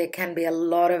sky, there can be a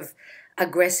lot of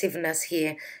aggressiveness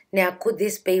here. Now, could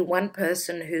this be one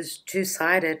person who's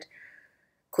two-sided?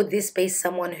 Could this be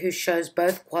someone who shows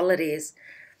both qualities?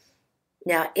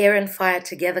 Now, air and fire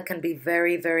together can be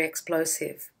very, very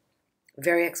explosive.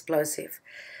 Very explosive.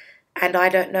 And I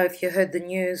don't know if you heard the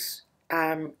news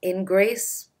in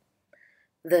Greece,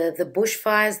 the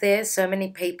bushfires there, so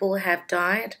many people have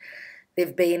died.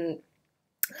 There've been,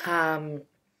 so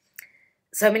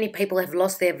many people have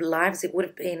lost their lives. It would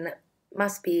have been,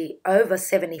 must be over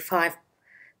 75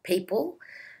 people.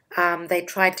 They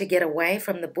tried to get away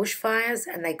from the bushfires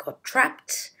and they got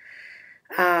trapped.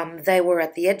 They were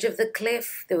at the edge of the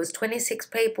cliff. There was 26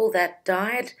 people that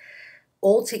died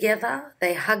all together.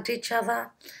 They hugged each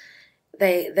other.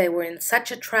 They were in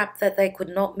such a trap that they could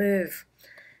not move.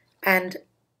 And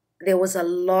there was a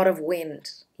lot of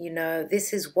wind.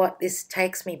 This is what this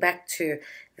takes me back to.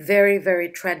 Very, very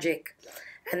tragic.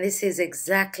 And this is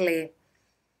exactly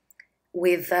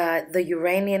with the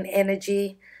Uranian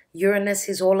energy. Uranus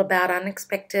is all about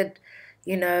unexpected,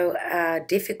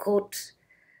 difficult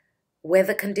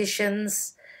weather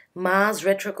conditions. Mars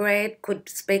retrograde could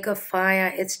speak of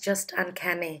fire. It's just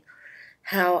uncanny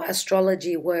how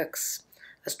astrology works.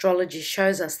 Astrology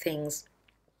shows us things.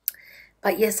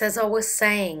 But yes, as I was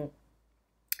saying,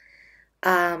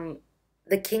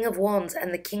 the King of Wands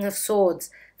and the King of Swords,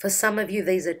 for some of you,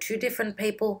 these are two different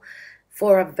people.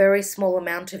 For a very small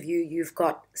amount of you, you've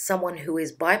got someone who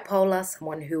is bipolar,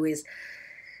 someone who is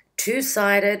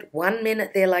two-sided. 1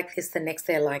 minute they're like this, the next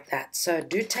they're like that. So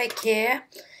do take care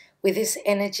with this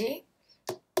energy.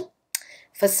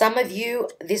 For some of you,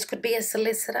 this could be a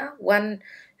solicitor, one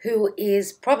who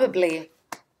is probably,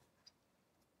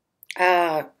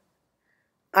 I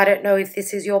don't know if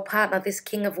this is your partner, this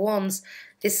King of Wands.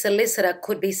 This solicitor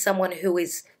could be someone who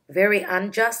is very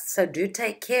unjust, so do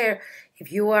take care. If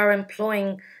you are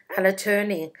employing an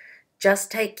attorney,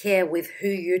 Just take care with who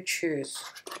you choose.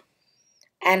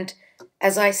 And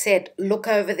as I said, look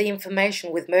over the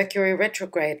information with Mercury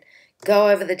retrograde. Go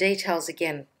over the details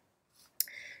again.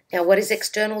 Now, what is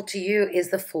external to you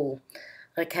is the Fool.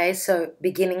 Okay, so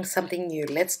beginning something new.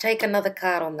 Let's take another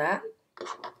card on that.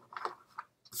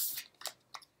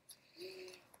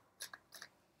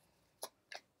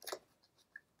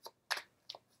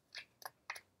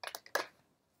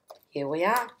 Here we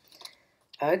are.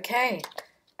 Okay,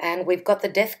 and we've got the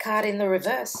Death card in the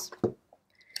reverse.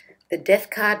 The Death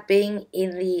card being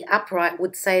in the upright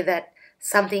would say that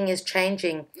something is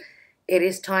changing. It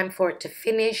is time for it to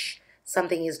finish.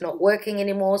 Something is not working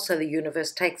anymore, so the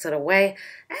universe takes it away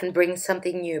and brings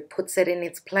something new, puts it in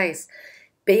its place.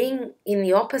 Being in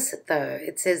the opposite, though,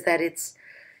 it says that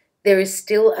there is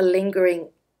still a lingering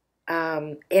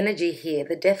energy here.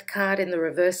 The Death card in the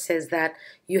reverse says that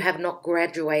you have not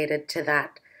graduated to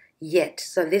that yet.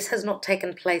 So this has not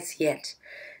taken place yet.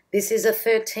 This is a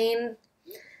 13,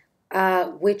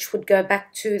 which would go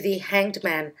back to the Hanged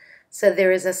Man. So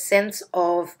there is a sense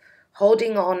of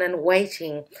holding on and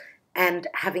waiting and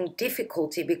having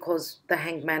difficulty, because the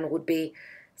Hanged Man would be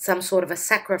some sort of a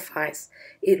sacrifice.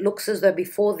 It looks as though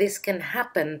before this can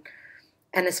happen,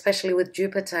 and especially with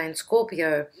Jupiter in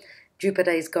Scorpio,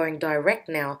 Jupiter is going direct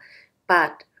now,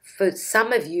 but for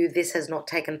some of you, this has not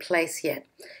taken place yet.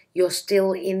 You're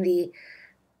still in the,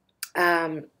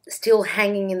 still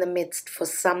hanging in the midst for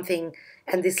something,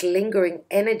 and this lingering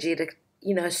energy to,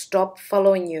 stop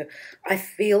following you. I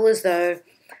feel as though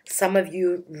some of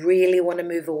you really want to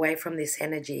move away from this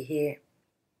energy here.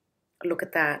 Look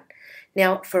at that.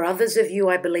 Now, for others of you,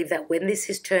 I believe that when this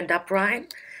is turned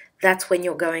upright, that's when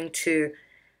you're going to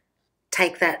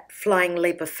take that flying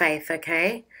leap of faith,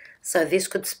 okay? So this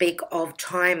could speak of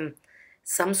time,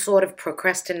 some sort of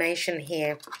procrastination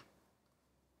here.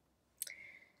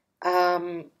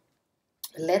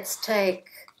 Let's take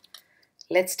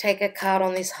a card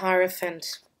on this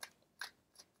Hierophant.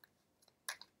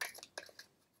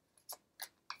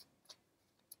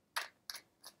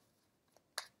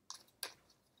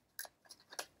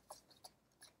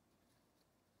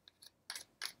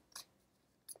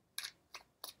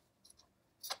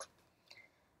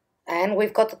 And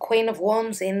we've got the Queen of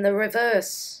Wands in the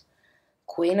reverse.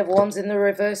 Queen of Wands in the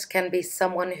reverse can be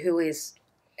someone who is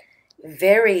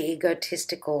very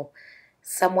egotistical,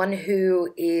 someone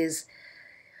who is,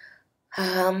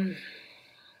 there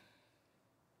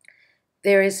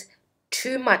is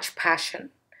too much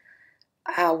passion,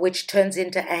 which turns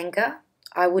into anger.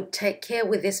 I would take care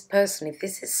with this person. If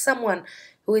this is someone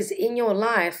who is in your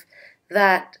life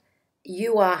that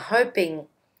you are hoping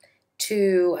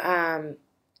to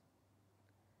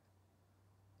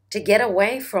get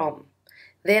away from,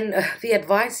 then the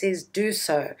advice is do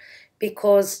so,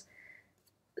 because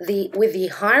with the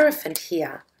Hierophant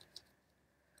here,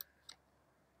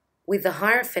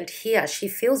 she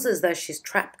feels as though she's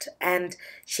trapped and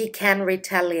she can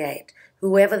retaliate,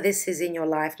 whoever this is in your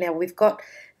life. Now, we've got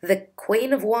the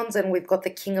Queen of Wands and we've got the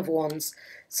King of Wands.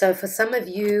 So for some of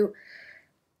you,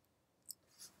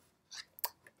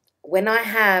 when I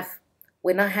have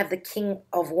the King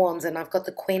of Wands and I've got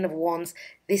the Queen of Wands,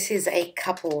 this is a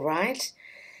couple, right?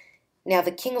 Now,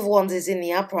 the King of Wands is in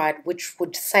the upright, which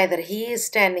would say that he is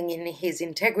standing in his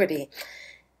integrity,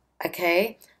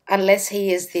 okay? Unless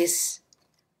he is this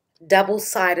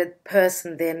double-sided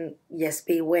person, then yes,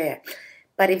 beware.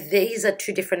 But if these are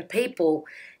two different people,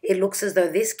 it looks as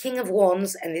though this King of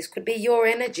Wands, and this could be your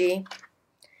energy,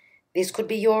 it could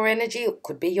be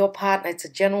your partner, it's a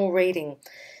general reading.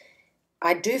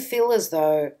 I do feel as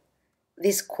though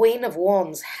this Queen of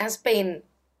Wands has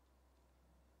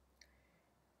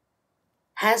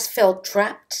felt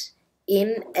trapped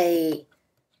in a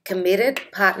committed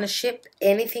partnership,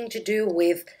 anything to do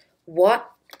with what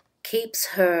keeps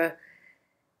her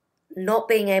not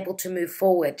being able to move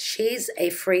forward. She's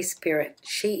a free spirit.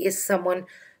 She is someone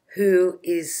who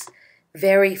is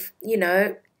very,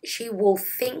 she will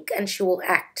think and she will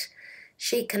act.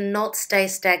 She cannot stay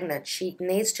stagnant. She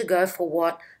needs to go for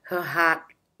what her heart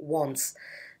wants.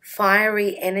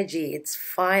 Fiery energy, it's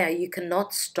fire. You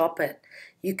cannot stop it.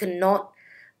 You cannot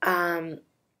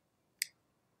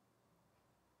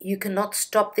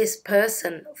stop this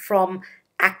person from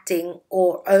acting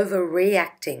or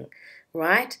overreacting,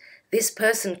 right? This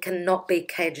person cannot be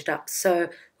caged up. So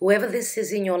whoever this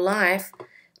is in your life,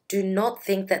 do not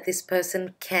think that this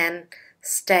person can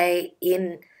stay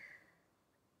in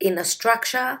a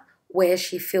structure where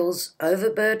she feels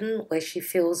overburdened, where she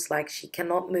feels like she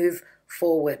cannot move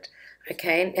forward,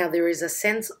 okay? Now, there is a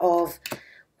sense of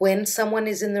when someone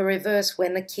is in the reverse,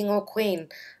 when a king or queen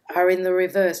are in the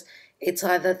reverse, It's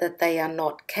either that they are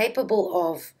not capable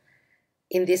of,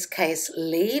 in this case,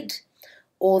 lead,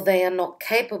 or they are not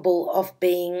capable of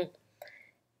being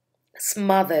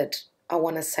smothered, I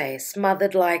want to say.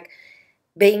 Smothered, like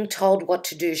being told what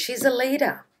to do. She's a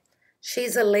leader.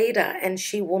 She's a leader, and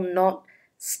she will not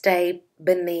stay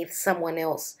beneath someone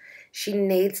else. She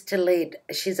needs to lead.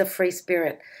 She's a free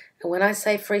spirit. And when I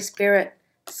say free spirit,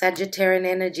 Sagittarian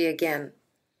energy again.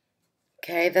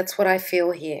 Okay, that's what I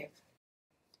feel here.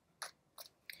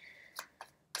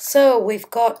 So we've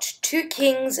got 2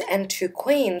 kings and 2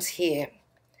 queens here.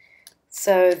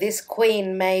 So this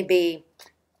queen may be,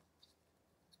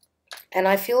 and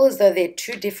I feel as though they're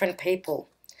 2 different people.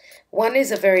 One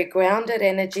is a very grounded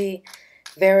energy,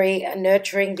 very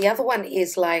nurturing. The other one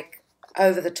is like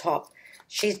over the top.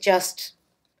 She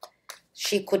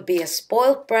could be a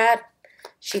spoiled brat.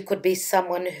 She could be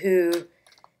someone who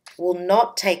will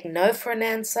not take no for an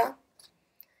answer,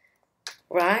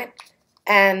 right?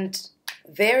 And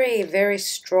very, very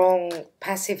strong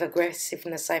passive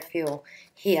aggressiveness I feel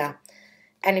here.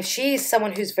 And if she is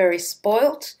someone who's very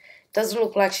spoiled, doesn't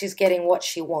look like she's getting what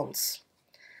she wants.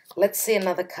 Let's see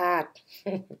another card.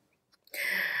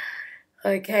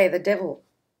 Okay, the devil.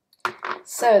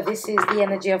 So this is the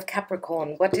energy of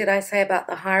Capricorn. What did I say about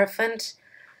the Hierophant?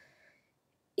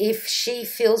 If she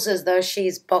feels as though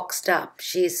she's boxed up,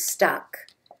 she's stuck,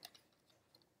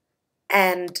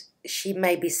 and she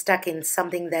may be stuck in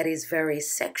something that is very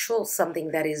sexual,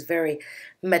 something that is very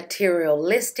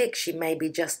materialistic. She may be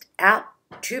just out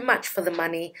too much for the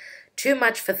money, too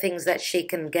much for things that she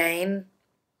can gain.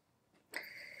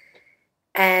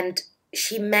 And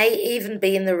she may even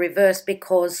be in the reverse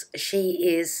because she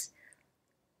is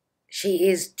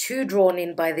too drawn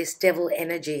in by this devil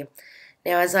energy.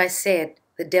 Now, as I said,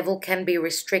 the devil can be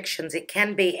restrictions. It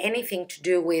can be anything to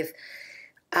do with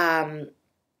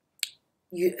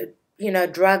you know,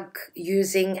 drug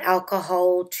using,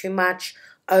 alcohol too much,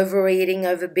 overeating,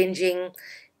 over binging,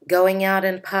 going out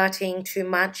and partying too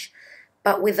much.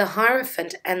 But with the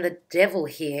Hierophant and the devil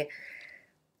here,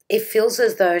 it feels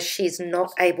as though she's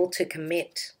not able to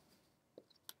commit.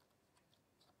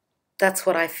 That's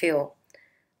what I feel.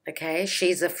 Okay,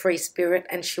 she's a free spirit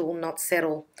and she will not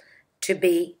settle to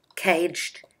be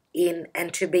caged in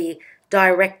and to be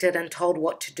directed and told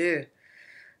what to do.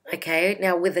 Okay,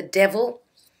 now with the devil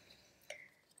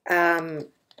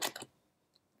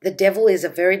is a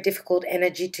very difficult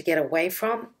energy to get away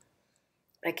from.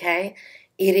 Okay,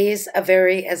 it is a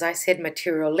very, as I said,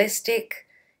 materialistic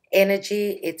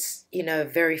energy. It's, you know,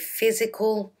 very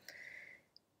physical,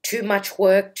 too much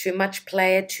work, too much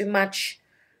play, too much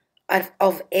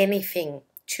of anything,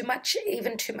 too much,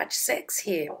 even too much sex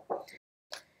here.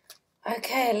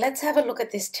 Okay, let's have a look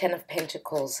at this 10 of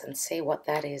Pentacles and see what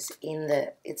that is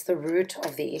it's the root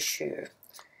of the issue.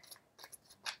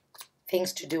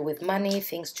 Things to do with money,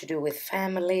 things to do with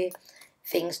family,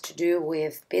 things to do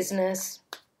with business.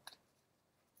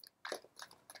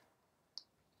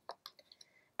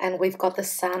 And we've got the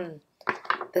Sun.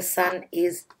 The Sun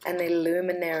is an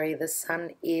illuminary. The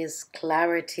Sun is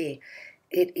clarity.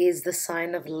 It is the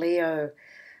sign of Leo.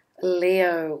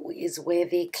 Leo is where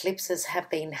the eclipses have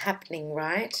been happening,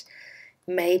 right?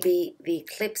 Maybe the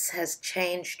eclipse has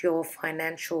changed your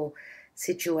financial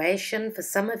situation. For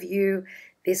some of you,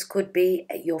 this could be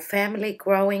your family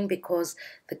growing, because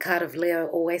the card of Leo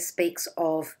always speaks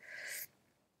of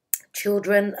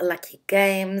children, lucky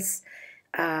games,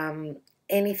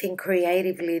 anything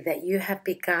creatively that you have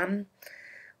begun.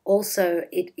 Also,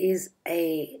 it is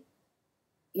a,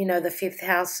 you know, the 5th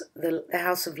house, the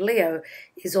house of Leo,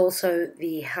 is also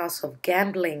the house of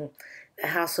gambling, the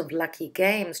house of lucky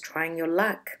games, trying your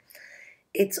luck.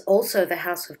 It's also the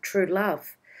house of true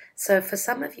love. So for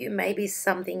some of you, maybe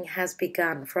something has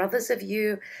begun. For others of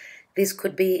you, this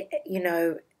could be, you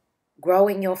know,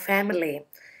 growing your family.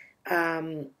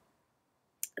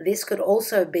 This could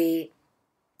also be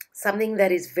something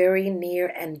that is very near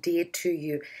and dear to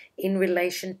you in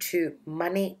relation to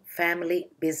money, family,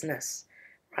 business,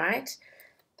 right?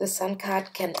 The Sun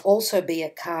card can also be a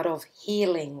card of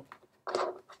healing.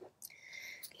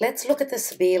 Let's look at the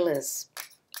Sibillas.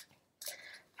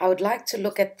 I would like to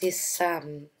look at this,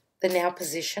 the Now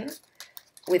position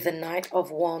with the Knight of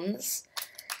Wands,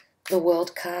 the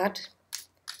World card,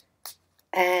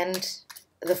 and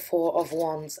the Four of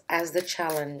Wands as the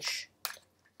challenge.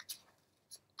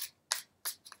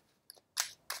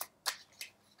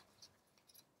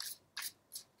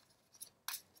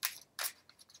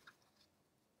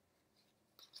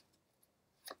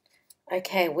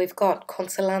 Okay, we've got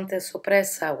Consolante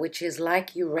Sorpresa, which is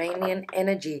like Uranian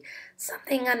energy.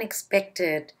 Something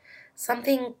unexpected.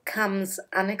 Something comes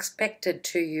unexpected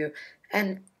to you.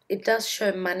 And it does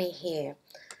show money here.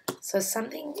 So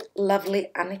something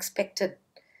lovely, unexpected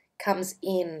comes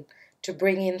in to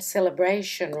bring in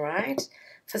celebration, right?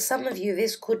 For some of you,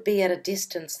 this could be at a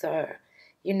distance, though.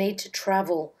 You need to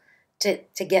travel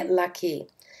to get lucky.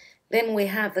 Then we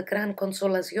have the Gran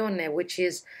Consolazione, which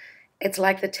is, it's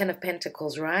like the Ten of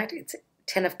Pentacles, right? It's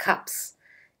Ten of Cups.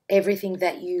 Everything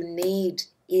that you need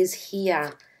is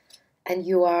here, and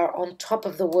you are on top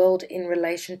of the world in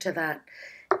relation to that.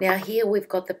 Now here we've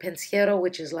got the Pensiero,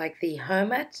 which is like the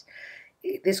hermit.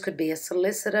 This could be a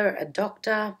solicitor, a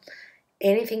doctor,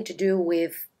 anything to do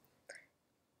with,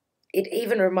 it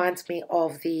even reminds me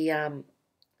of the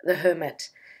hermit.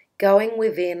 Going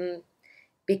within,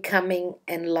 becoming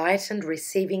enlightened,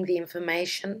 receiving the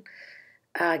information,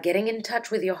 getting in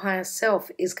touch with your higher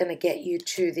self is going to get you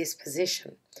to this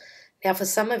position. Now, for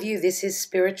some of you, this is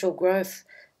spiritual growth.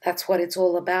 That's what it's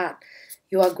all about.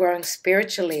 You are growing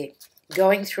spiritually,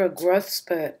 going through a growth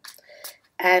spurt.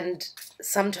 And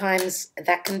sometimes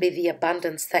that can be the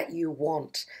abundance that you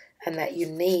want and that you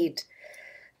need.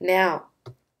 Now,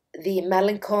 the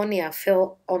Melancholia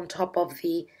fell on top of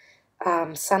the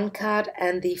Sun card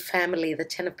and the family, the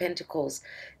Ten of Pentacles.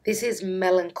 This is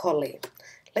melancholy.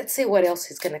 Let's see what else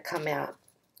is going to come out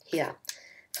here.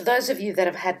 For those of you that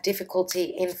have had difficulty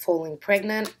in falling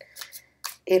pregnant,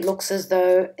 it looks as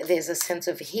though there's a sense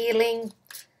of healing.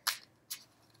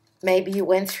 Maybe you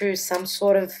went through some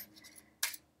sort of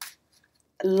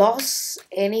loss,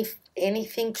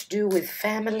 anything to do with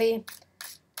family,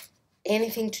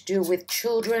 anything to do with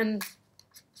children.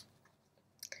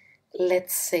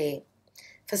 Let's see.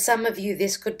 For some of you,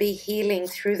 this could be healing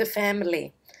through the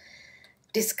family.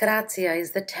 Disgrazia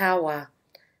is the Tower.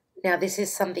 Now, this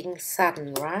is something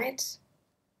sudden, right?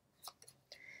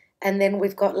 And then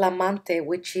we've got L'Amante,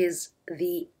 which is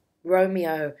the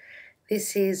Romeo.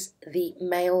 This is the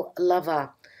male lover.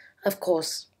 Of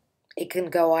course, it can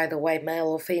go either way, male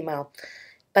or female.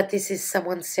 But this is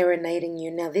someone serenading you.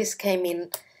 Now, this came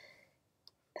in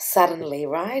suddenly,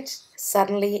 right?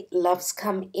 Suddenly, love's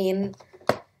come in.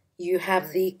 You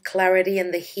have the clarity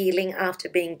and the healing after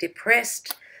being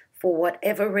depressed for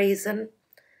whatever reason.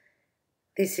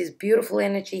 This is beautiful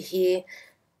energy here.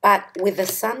 But with the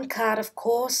Sun card, of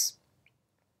course,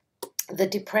 the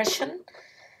depression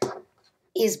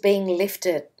is being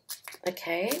lifted,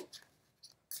 okay?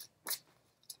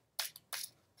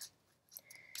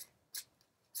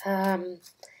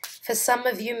 For some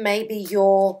of you, maybe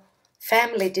your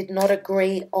family did not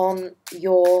agree on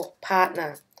your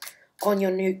partner, on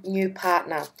your new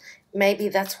partner. Maybe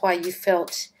that's why you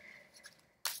felt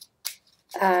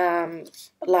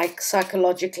like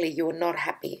psychologically you were not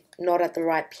happy, not at the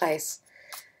right place.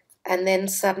 And then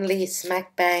suddenly,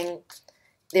 smack bang,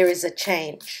 there is a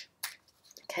change.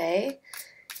 Okay?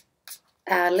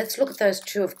 Let's look at those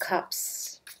Two of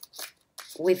Cups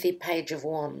with the Page of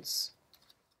Wands.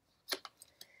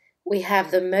 We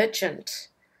have the Merchant.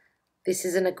 This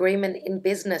is an agreement in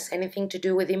business, anything to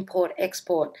do with import,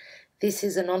 export. This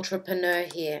is an entrepreneur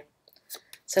here.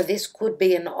 So this could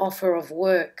be an offer of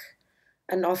work,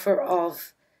 an offer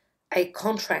of a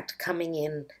contract coming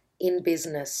in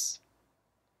business.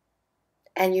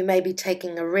 And you may be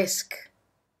taking a risk.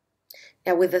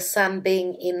 Now, with the Sun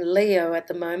being in Leo at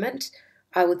the moment,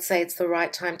 I would say it's the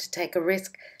right time to take a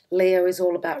risk. Leo is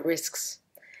all about risks.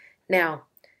 Now,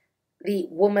 the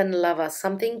woman lover,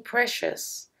 something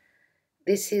precious.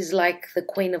 This is like the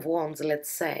Queen of Wands, let's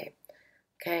say.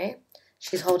 Okay?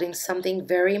 She's holding something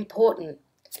very important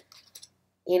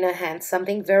in her hand,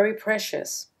 something very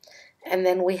precious. And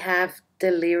then we have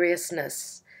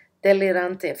deliriousness,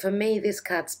 delirante. For me, this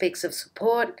card speaks of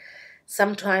support.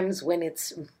 Sometimes when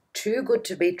it's too good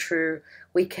to be true,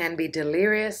 we can be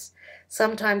delirious.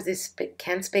 Sometimes this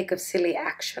can speak of silly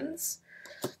actions.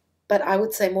 But I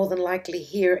would say more than likely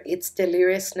here, it's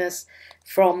deliriousness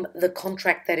from the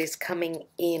contract that is coming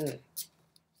in.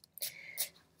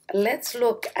 Let's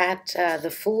look at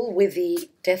the Fool with the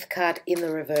Death card in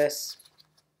the reverse.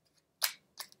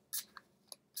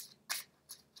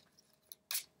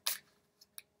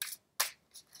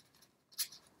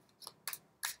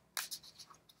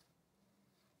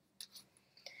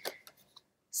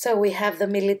 So we have the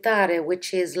Militare,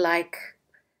 which is like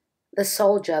the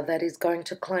soldier that is going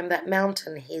to climb that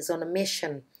mountain. He's on a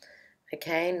mission.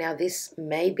 Okay, now this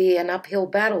may be an uphill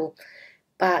battle,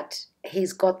 but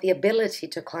he's got the ability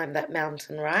to climb that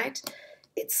mountain, right?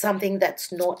 It's something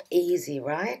that's not easy,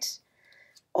 right?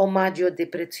 Omaggio di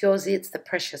preziosi, it's the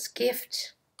precious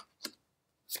gift.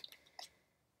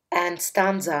 And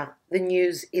stanza, the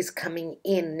news is coming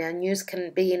in. Now, news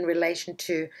can be in relation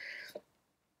to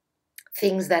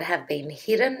things that have been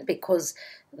hidden because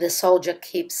the soldier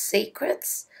keeps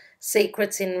secrets.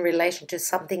 secrets in relation to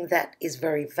something that is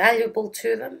very valuable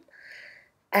to them,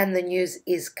 and the news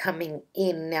is coming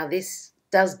in. Now, this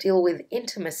does deal with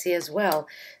intimacy as well.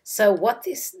 So what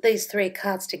these three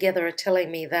cards together are telling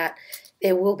me that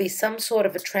there will be some sort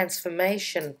of a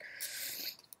transformation,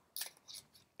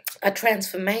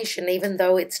 even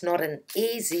though it's not an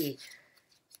easy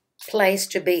place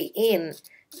to be in,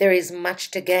 there is much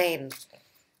to gain.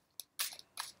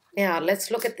 Now,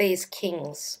 let's look at these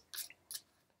kings.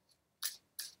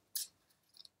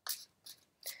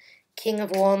 King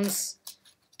of Wands,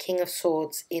 King of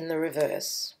Swords in the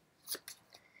reverse.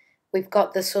 We've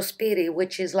got the Sospiri,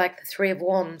 which is like the Three of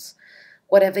Wands.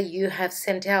 Whatever you have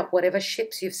sent out, whatever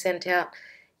ships you've sent out,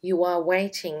 you are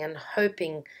waiting and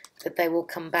hoping that they will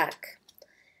come back.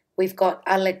 We've got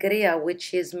Alegria,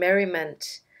 which is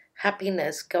merriment,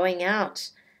 happiness, going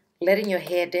out, letting your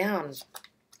hair down.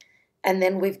 And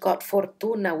then we've got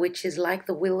Fortuna, which is like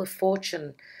the Wheel of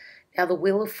Fortune. Now, the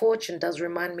Wheel of Fortune does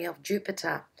remind me of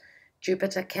Jupiter.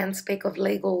 Jupiter can speak of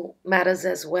legal matters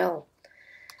as well.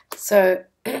 So,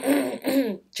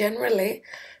 generally,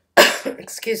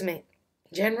 excuse me,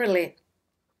 generally,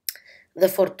 the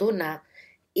Fortuna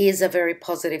is a very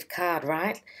positive card,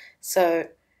 right? So,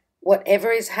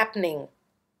 whatever is happening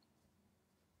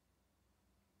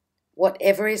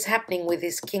with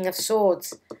this King of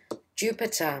Swords,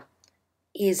 Jupiter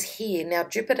is here. Now,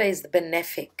 Jupiter is the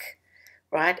benefic,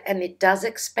 right? And it does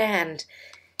expand.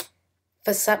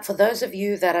 For those of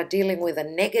you that are dealing with a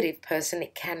negative person,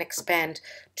 it can expand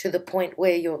to the point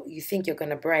where you think you're going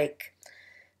to break.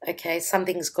 Okay,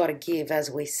 something's got to give,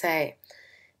 as we say.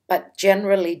 But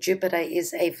generally, Jupiter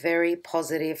is a very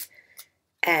positive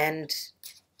and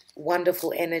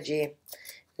wonderful energy.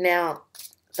 Now,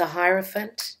 the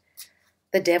Hierophant,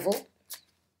 the Devil,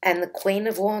 and the Queen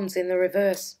of Wands in the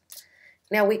reverse.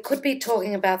 Now, we could be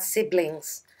talking about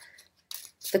siblings.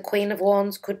 The Queen of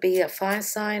Wands could be a fire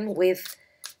sign with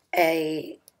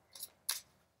the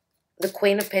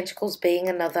Queen of Pentacles being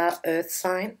another earth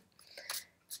sign.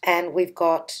 And we've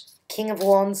got King of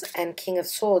Wands and King of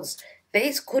Swords.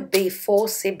 These could be 4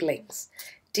 siblings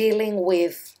dealing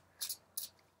with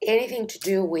anything to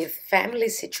do with family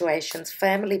situations,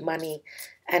 family money,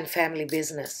 and family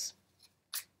business.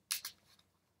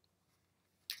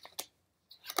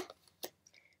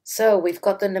 So we've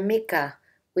got the Namika,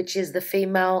 which is the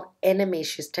female enemy.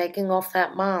 She's taking off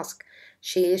that mask.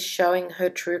 She is showing her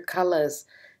true colors,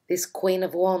 this Queen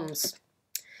of Wands.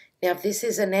 Now, if this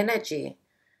is an energy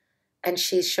and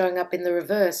she's showing up in the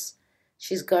reverse,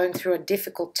 she's going through a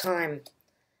difficult time.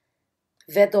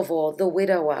 Vedovo, the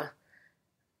widower,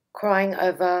 crying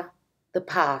over the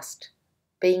past,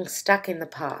 being stuck in the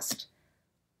past.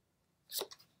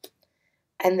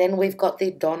 And then we've got the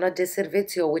Donna de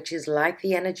Servizio, which is like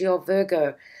the energy of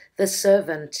Virgo, the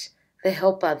servant, the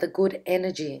helper, the good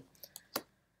energy.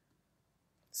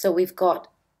 So we've got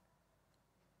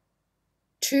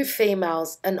 2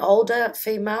 females, an older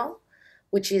female,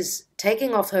 which is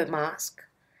taking off her mask,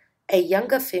 a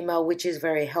younger female, which is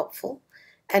very helpful,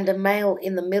 and a male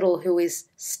in the middle who is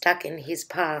stuck in his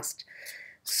past.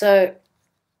 So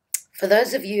for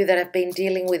those of you that have been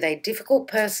dealing with a difficult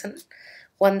person,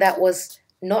 one that was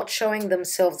not showing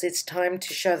themselves, it's time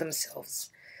to show themselves,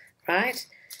 right?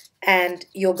 And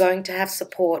you're going to have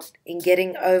support in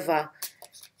getting over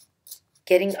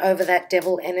that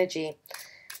devil energy.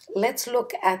 Let's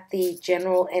look at the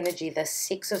general energy, the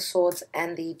 6 of Swords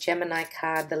and the Gemini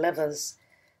card, the lovers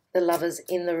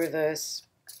in the reverse.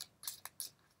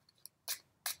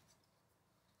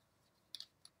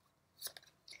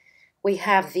 We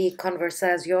have the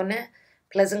conversazione,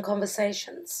 pleasant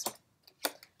conversations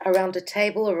around a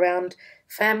table, around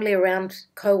family, around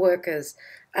co-workers.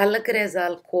 Allegrezza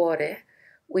al cuore,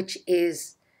 which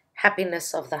is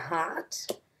happiness of the heart.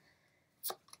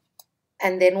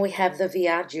 And then we have the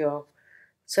Viaggio.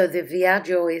 So the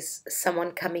Viaggio is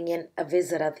someone coming in, a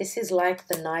visitor. This is like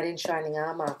the knight in shining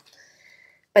armor.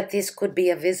 But this could be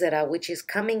a visitor which is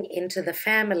coming into the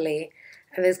family,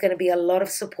 and there's going to be a lot of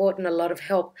support and a lot of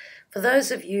help. For those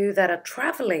of you that are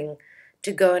traveling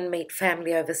to go and meet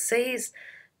family overseas,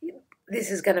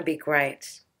 this is going to be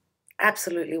great.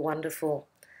 Absolutely wonderful.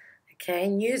 Okay,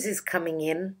 news is coming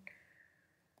in.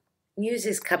 News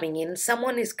is coming in.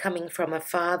 Someone is coming from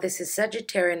afar. This is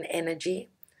Sagittarian energy.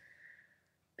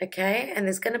 Okay, and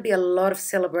there's going to be a lot of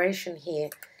celebration here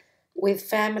with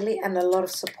family and a lot of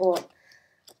support.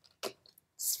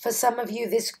 For some of you,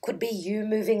 this could be you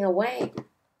moving away.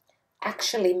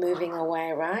 Actually moving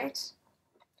away, right?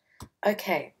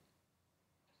 Okay.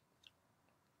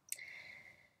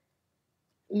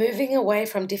 Moving away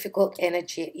from difficult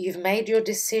energy. You've made your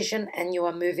decision and you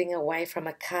are moving away from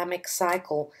a karmic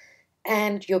cycle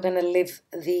and you're going to live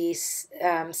the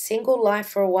single life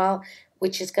for a while,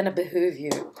 which is going to behoove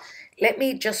you. Let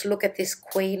me just look at this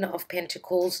Queen of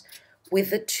Pentacles with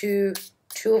the Two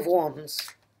of Wands.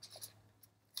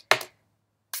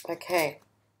 Okay,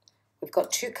 we've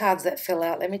got 2 cards that fell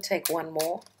out. Let me take one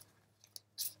more.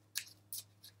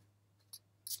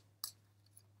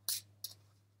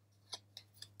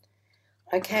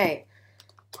 Okay.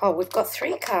 Oh, we've got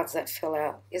 3 cards that fell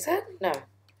out. Is that? No.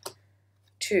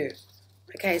 2.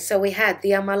 Okay, so we had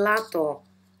the Ammalato,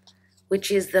 which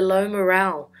is the low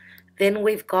morale. Then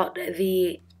we've got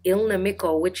the Il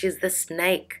Nemico, which is the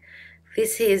snake.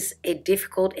 This is a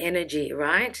difficult energy,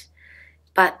 right?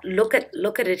 But look at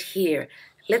it here.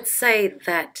 Let's say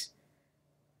that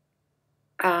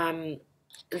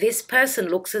this person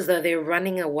looks as though they're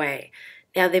running away.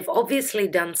 Now, they've obviously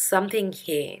done something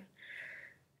here.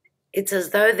 It's as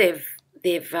though they've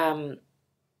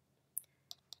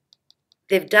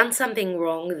done something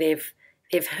wrong.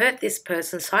 They've hurt this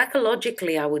person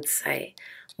psychologically, I would say,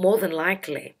 more than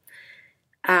likely.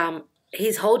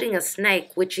 He's holding a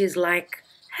snake, which is like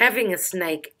having a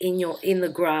snake in the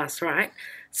grass, right?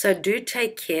 So do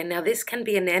take care. Now, this can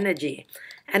be an energy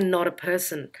and not a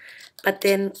person. But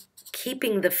then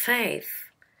keeping the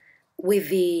faith with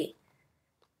the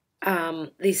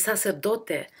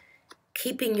sacerdote,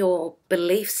 keeping your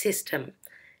belief system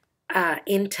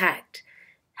intact,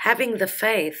 having the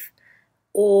faith,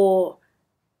 or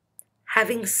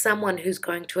having someone who's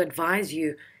going to advise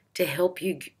you to help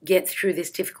you get through this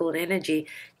difficult energy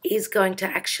is going to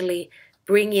actually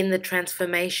bring in the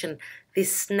transformation.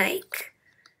 This snake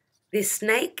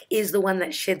is the one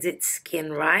that sheds its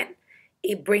skin, right?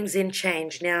 It brings in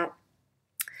change. Now,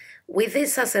 with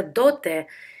this sacerdote,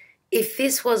 if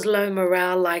this was low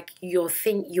morale, like you were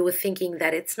thinking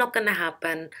that it's not going to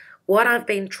happen, what I've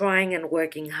been trying and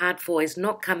working hard for is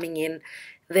not coming in,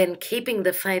 then keeping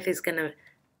the faith is going to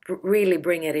really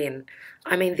bring it in.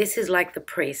 I mean, this is like the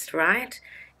priest, right?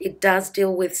 It does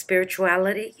deal with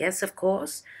spirituality, yes, of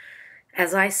course.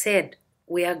 As I said,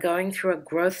 we are going through a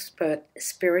growth spurt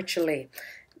spiritually.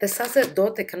 The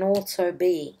sacerdote can also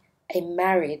be a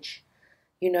marriage,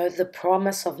 the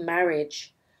promise of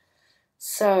marriage.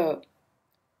 So,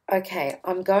 okay,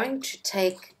 I'm going to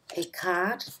take a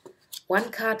card,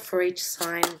 1 card for each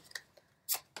sign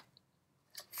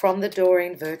from the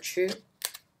Doreen Virtue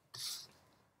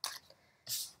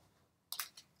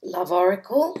Love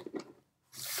Oracle,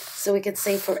 so we can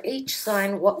see for each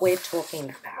sign what we're talking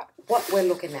about, what we're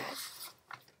looking at.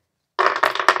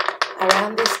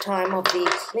 Around this time of the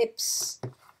eclipse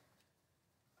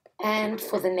and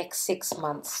for the next 6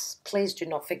 months. Please do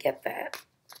not forget that.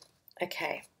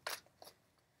 Okay.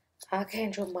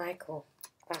 Archangel Michael,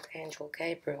 Archangel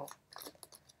Gabriel,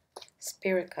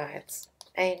 Spirit Guides,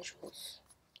 Angels,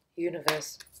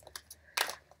 Universe.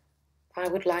 I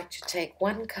would like to take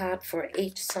 1 card for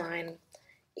each sign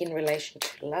in relation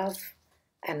to love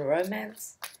and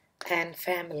romance and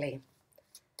family.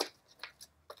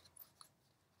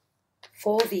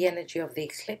 For the energy of the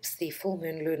eclipse, the full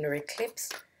moon lunar eclipse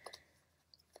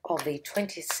of the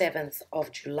 27th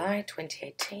of July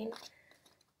 2018,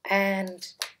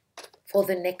 and for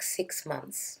the next 6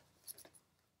 months.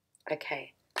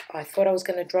 Okay, I thought I was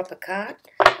going to drop a card.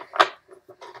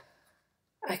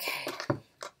 Okay,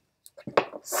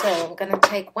 so I'm going to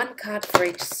take 1 card for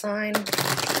each sign,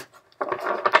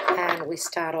 and we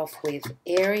start off with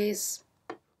Aries.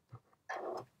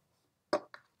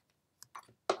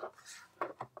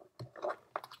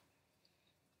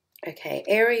 Okay,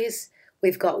 Aries,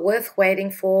 we've got worth waiting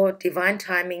for. Divine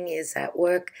timing is at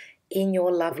work in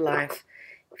your love life.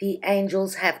 The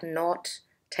angels have not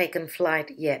taken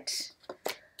flight yet.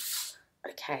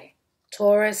 Okay,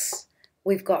 Taurus,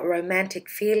 we've got romantic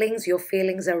feelings. Your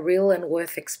feelings are real and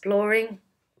worth exploring.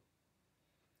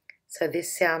 So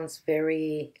this sounds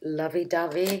very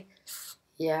lovey-dovey.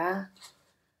 Yeah.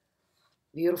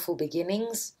 Beautiful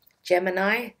beginnings.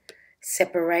 Gemini,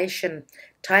 separation.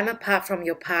 Time apart from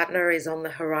your partner is on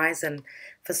the horizon.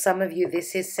 For some of you,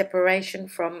 this is separation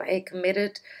from a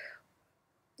committed,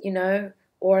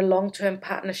 or a long-term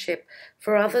partnership.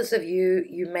 For others of you,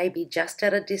 you may be just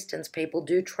at a distance. People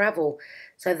do travel.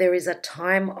 So there is a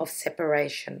time of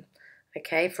separation.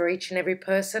 Okay, for each and every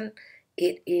person,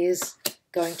 it is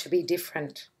going to be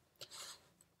different.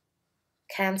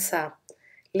 Cancer,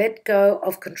 let go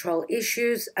of control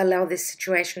issues. Allow this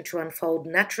situation to unfold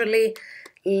naturally.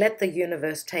 Let the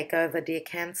universe take over, dear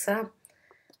Cancer.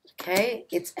 Okay,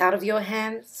 it's out of your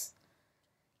hands.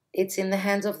 It's in the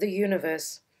hands of the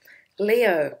universe.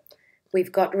 Leo,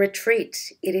 we've got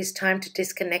retreat. It is time to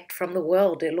disconnect from the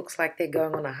world. It looks like they're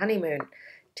going on a honeymoon,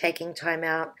 taking time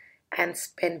out and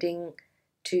spending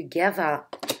together.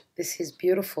 This is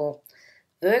beautiful.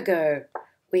 Virgo,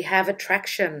 we have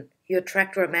attraction. You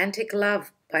attract romantic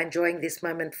love by enjoying this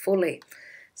moment fully.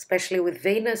 Especially with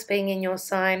Venus being in your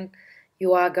sign,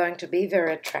 you are going to be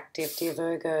very attractive, dear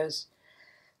Virgos.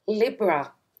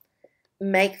 Libra,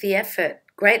 make the effort.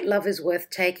 Great love is worth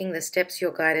taking the steps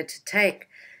you're guided to take.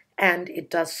 And it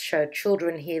does show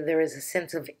children here. There is a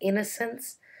sense of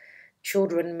innocence.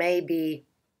 Children may be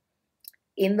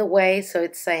in the way, so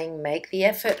it's saying make the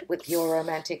effort with your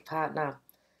romantic partner.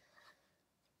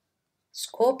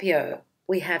 Scorpio,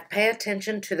 we have pay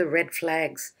attention to the red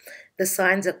flags. The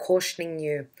signs are cautioning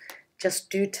you. Just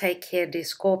do take care, dear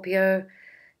Scorpio.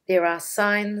 There are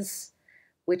signs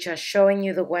which are showing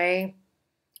you the way.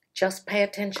 Just pay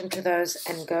attention to those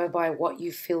and go by what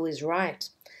you feel is right.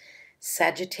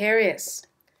 Sagittarius,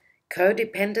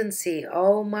 codependency.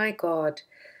 Oh my God.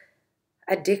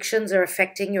 Addictions are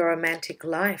affecting your romantic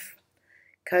life.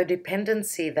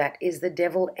 Codependency, that is the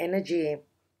devil energy.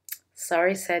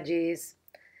 Sorry, Saggies.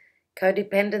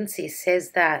 Codependency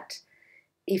says that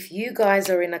if you guys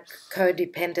are in a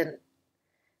codependent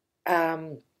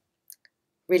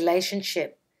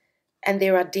relationship and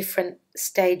there are different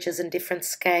stages and different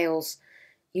scales,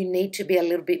 you need to be a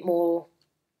little bit more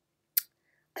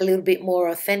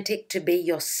authentic, to be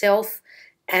yourself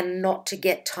and not to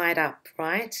get tied up,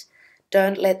 right?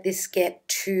 Don't let this get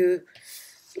too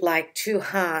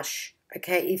harsh,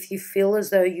 okay? If you feel as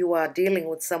though you are dealing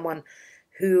with someone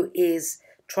who is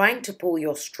trying to pull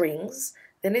your strings,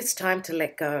 then it's time to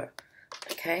let go,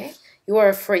 okay? You are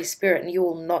a free spirit and you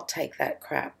will not take that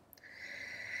crap.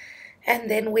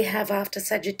 And then we have, after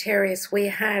Sagittarius, we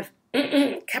have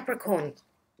Capricorn.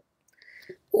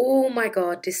 Oh my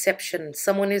God, deception.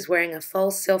 Someone is wearing a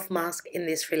false self-mask in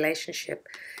this relationship.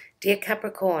 Dear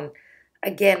Capricorn,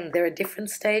 again, there are different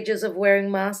stages of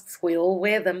wearing masks. We all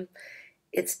wear them.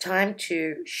 It's time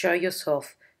to show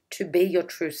yourself, to be your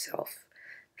true self.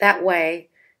 That way,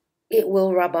 it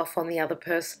will rub off on the other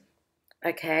person,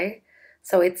 okay?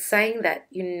 So it's saying that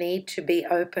you need to be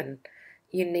open.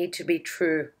 You need to be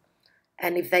true.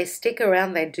 And if they stick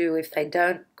around, they do. If they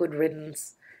don't, good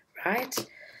riddance, right?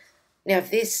 Now,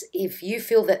 if you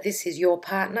feel that this is your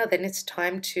partner, then it's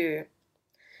time to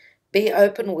be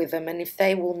open with them. And if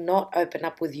they will not open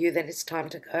up with you, then it's time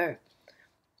to go.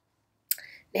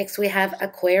 Next, we have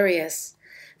Aquarius,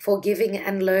 forgiving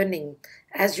and learning.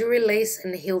 As you release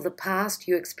and heal the past,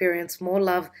 you experience more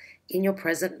love in your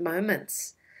present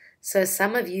moments. So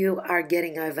some of you are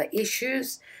getting over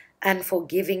issues and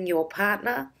forgiving your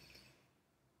partner.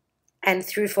 And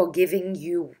through forgiving,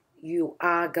 you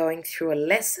are going through a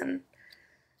lesson.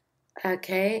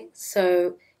 Okay,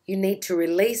 so you need to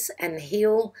release and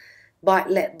heal,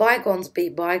 let bygones be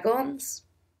bygones,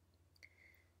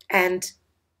 and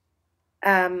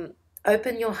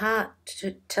open your heart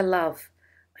to love.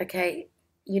 Okay,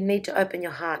 you need to open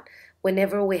your heart.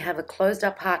 Whenever we have a closed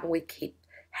up heart and we keep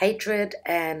hatred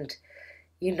and,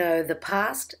 the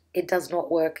past, it does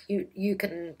not work. You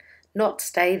can not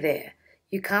stay there.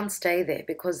 You can't stay there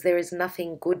because there is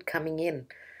nothing good coming in.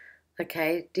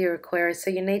 Okay, dear Aquarius, so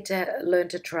you need to learn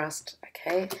to trust,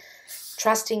 okay?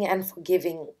 Trusting and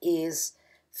forgiving is,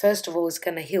 first of all, is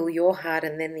going to heal your heart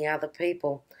and then the other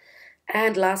people.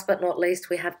 And last but not least,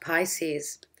 we have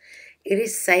Pisces. It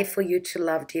is safe for you to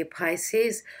love, dear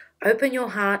Pisces. Open your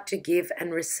heart to give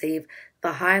and receive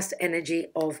the highest energy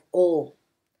of all.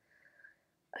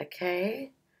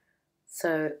 Okay,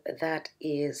 so that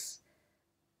is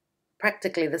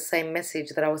practically the same message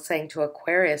that I was saying to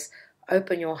Aquarius.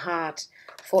 Open your heart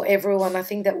for everyone. I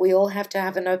think that we all have to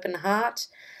have an open heart.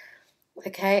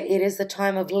 Okay, it is the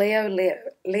time of Leo.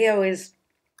 Leo is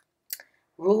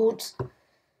ruled,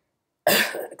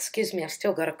 excuse me, I've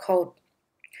still got a cold.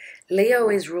 Leo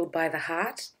is ruled by the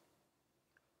heart.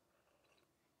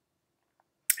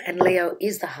 And Leo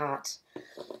is the heart.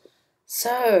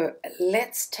 So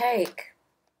let's take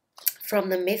from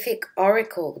the Mythic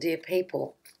Oracle, dear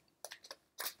people,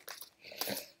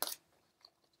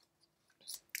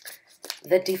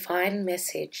 the divine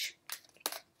message.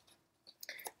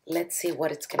 Let's see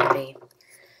what it's going to be.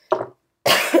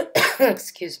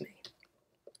 Excuse me.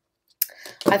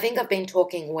 I think I've been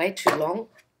talking way too long.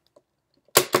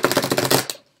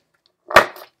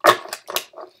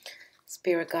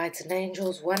 Spirit guides and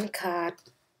angels, one card.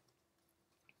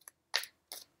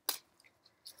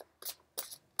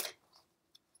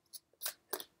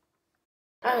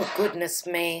 Oh, goodness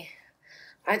me.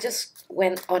 I just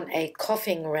went on a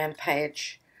coughing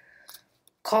rampage.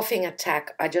 Coughing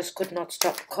attack. I just could not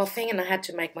stop coughing and I had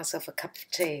to make myself a cup of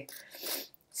tea.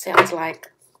 Sounds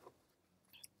like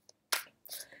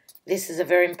this is a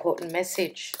very important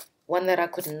message. one that I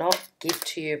could not give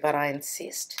to you, but I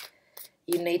insist.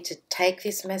 You need to take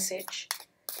this message.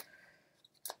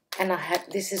 And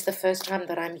this is the first time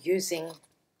that I'm using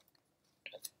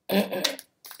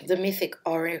the Mythic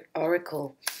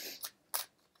Oracle.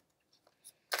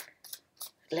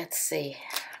 Let's see.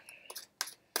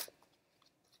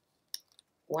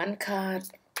 One card,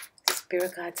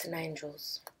 Spirit Guides and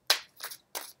Angels.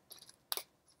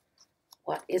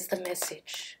 What is the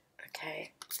message?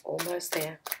 Okay, almost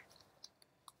there.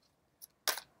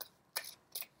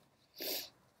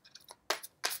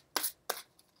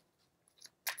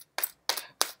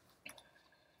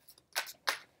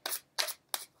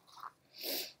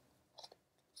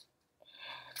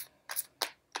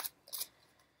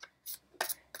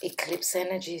 Eclipse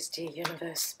energies, dear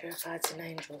universe, spirit guides and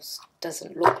angels.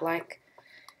 Doesn't look like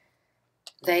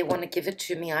they want to give it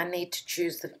to me. I need to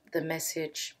choose the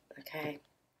message. Okay.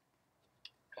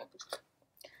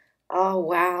 Oh,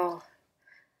 wow.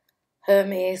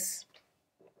 Hermes.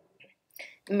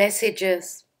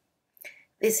 Messages.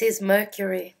 This is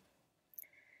Mercury.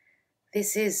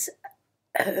 This is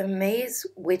Hermes,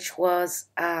 which was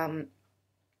the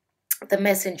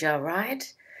messenger,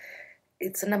 right?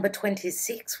 It's a number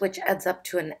 26, which adds up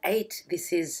to an 8.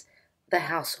 This is the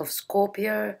house of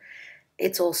Scorpio.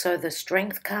 It's also the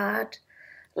strength card.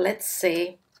 Let's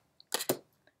see.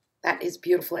 That is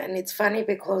beautiful. And it's funny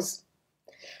because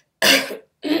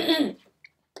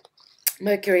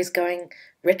Mercury is going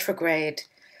retrograde.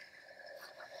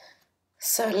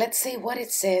 So let's see what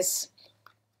it says.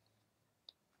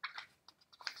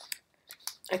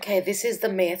 Okay, this is the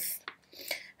myth.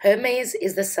 Hermes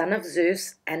is the son of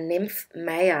Zeus and nymph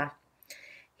Maia.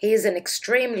 He is an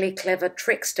extremely clever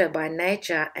trickster by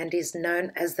nature and is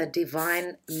known as the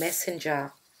divine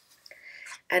messenger.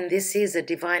 And this is a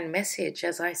divine message,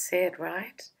 as I said,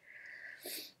 right?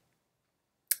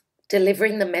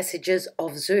 Delivering the messages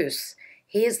of Zeus.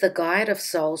 He is the guide of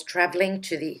souls traveling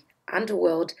to the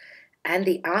underworld and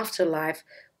the afterlife,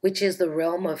 which is the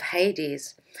realm of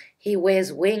Hades. He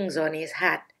wears wings on his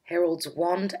hat, heralds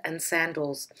wand and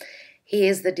sandals. He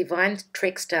is the divine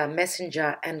trickster,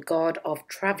 messenger, and god of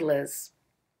travelers.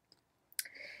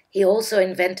 He also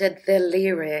invented the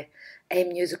lyre, a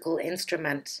musical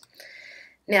instrument.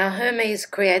 Now, Hermes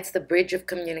creates the bridge of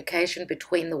communication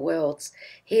between the worlds.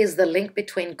 He is the link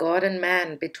between God and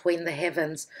man, between the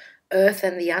heavens, earth,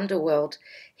 and the underworld.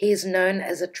 He is known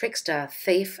as a trickster,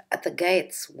 thief at the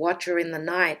gates, watcher in the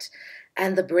night,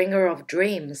 and the bringer of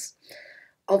dreams.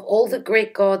 Of all the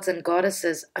Greek gods and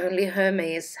goddesses, only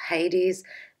Hermes, Hades,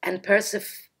 and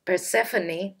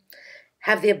Persephone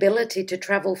have the ability to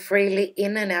travel freely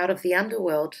in and out of the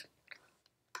underworld.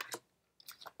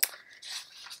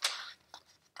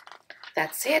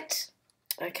 That's it.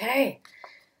 Okay.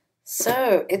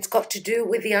 So it's got to do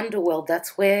with the underworld.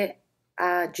 That's where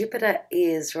Jupiter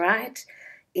is, right?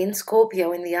 In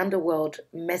Scorpio, in the underworld,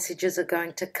 messages are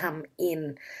going to come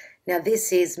in. Now,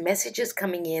 this is messages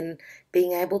coming in,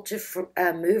 being able to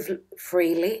move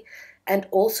freely, and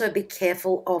also be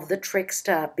careful of the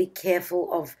trickster. Be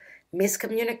careful of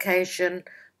miscommunication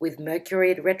with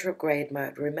Mercury at retrograde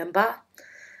mode, remember?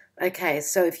 Okay,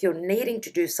 so if you're needing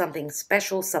to do something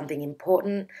special, something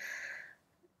important,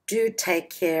 do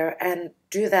take care and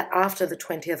do that after the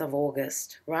 20th of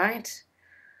August, right?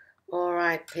 All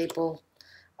right, people.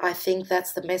 I think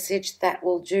that's the message that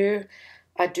will do.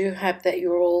 I do hope that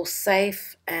you're all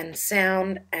safe and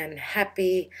sound and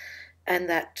happy, and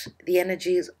that the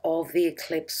energies of the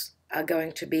eclipse are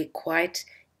going to be quite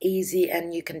easy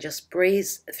and you can just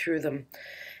breeze through them.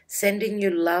 Sending you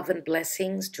love and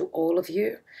blessings to all of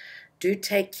you. Do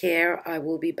take care. I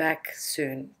will be back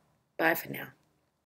soon. Bye for now.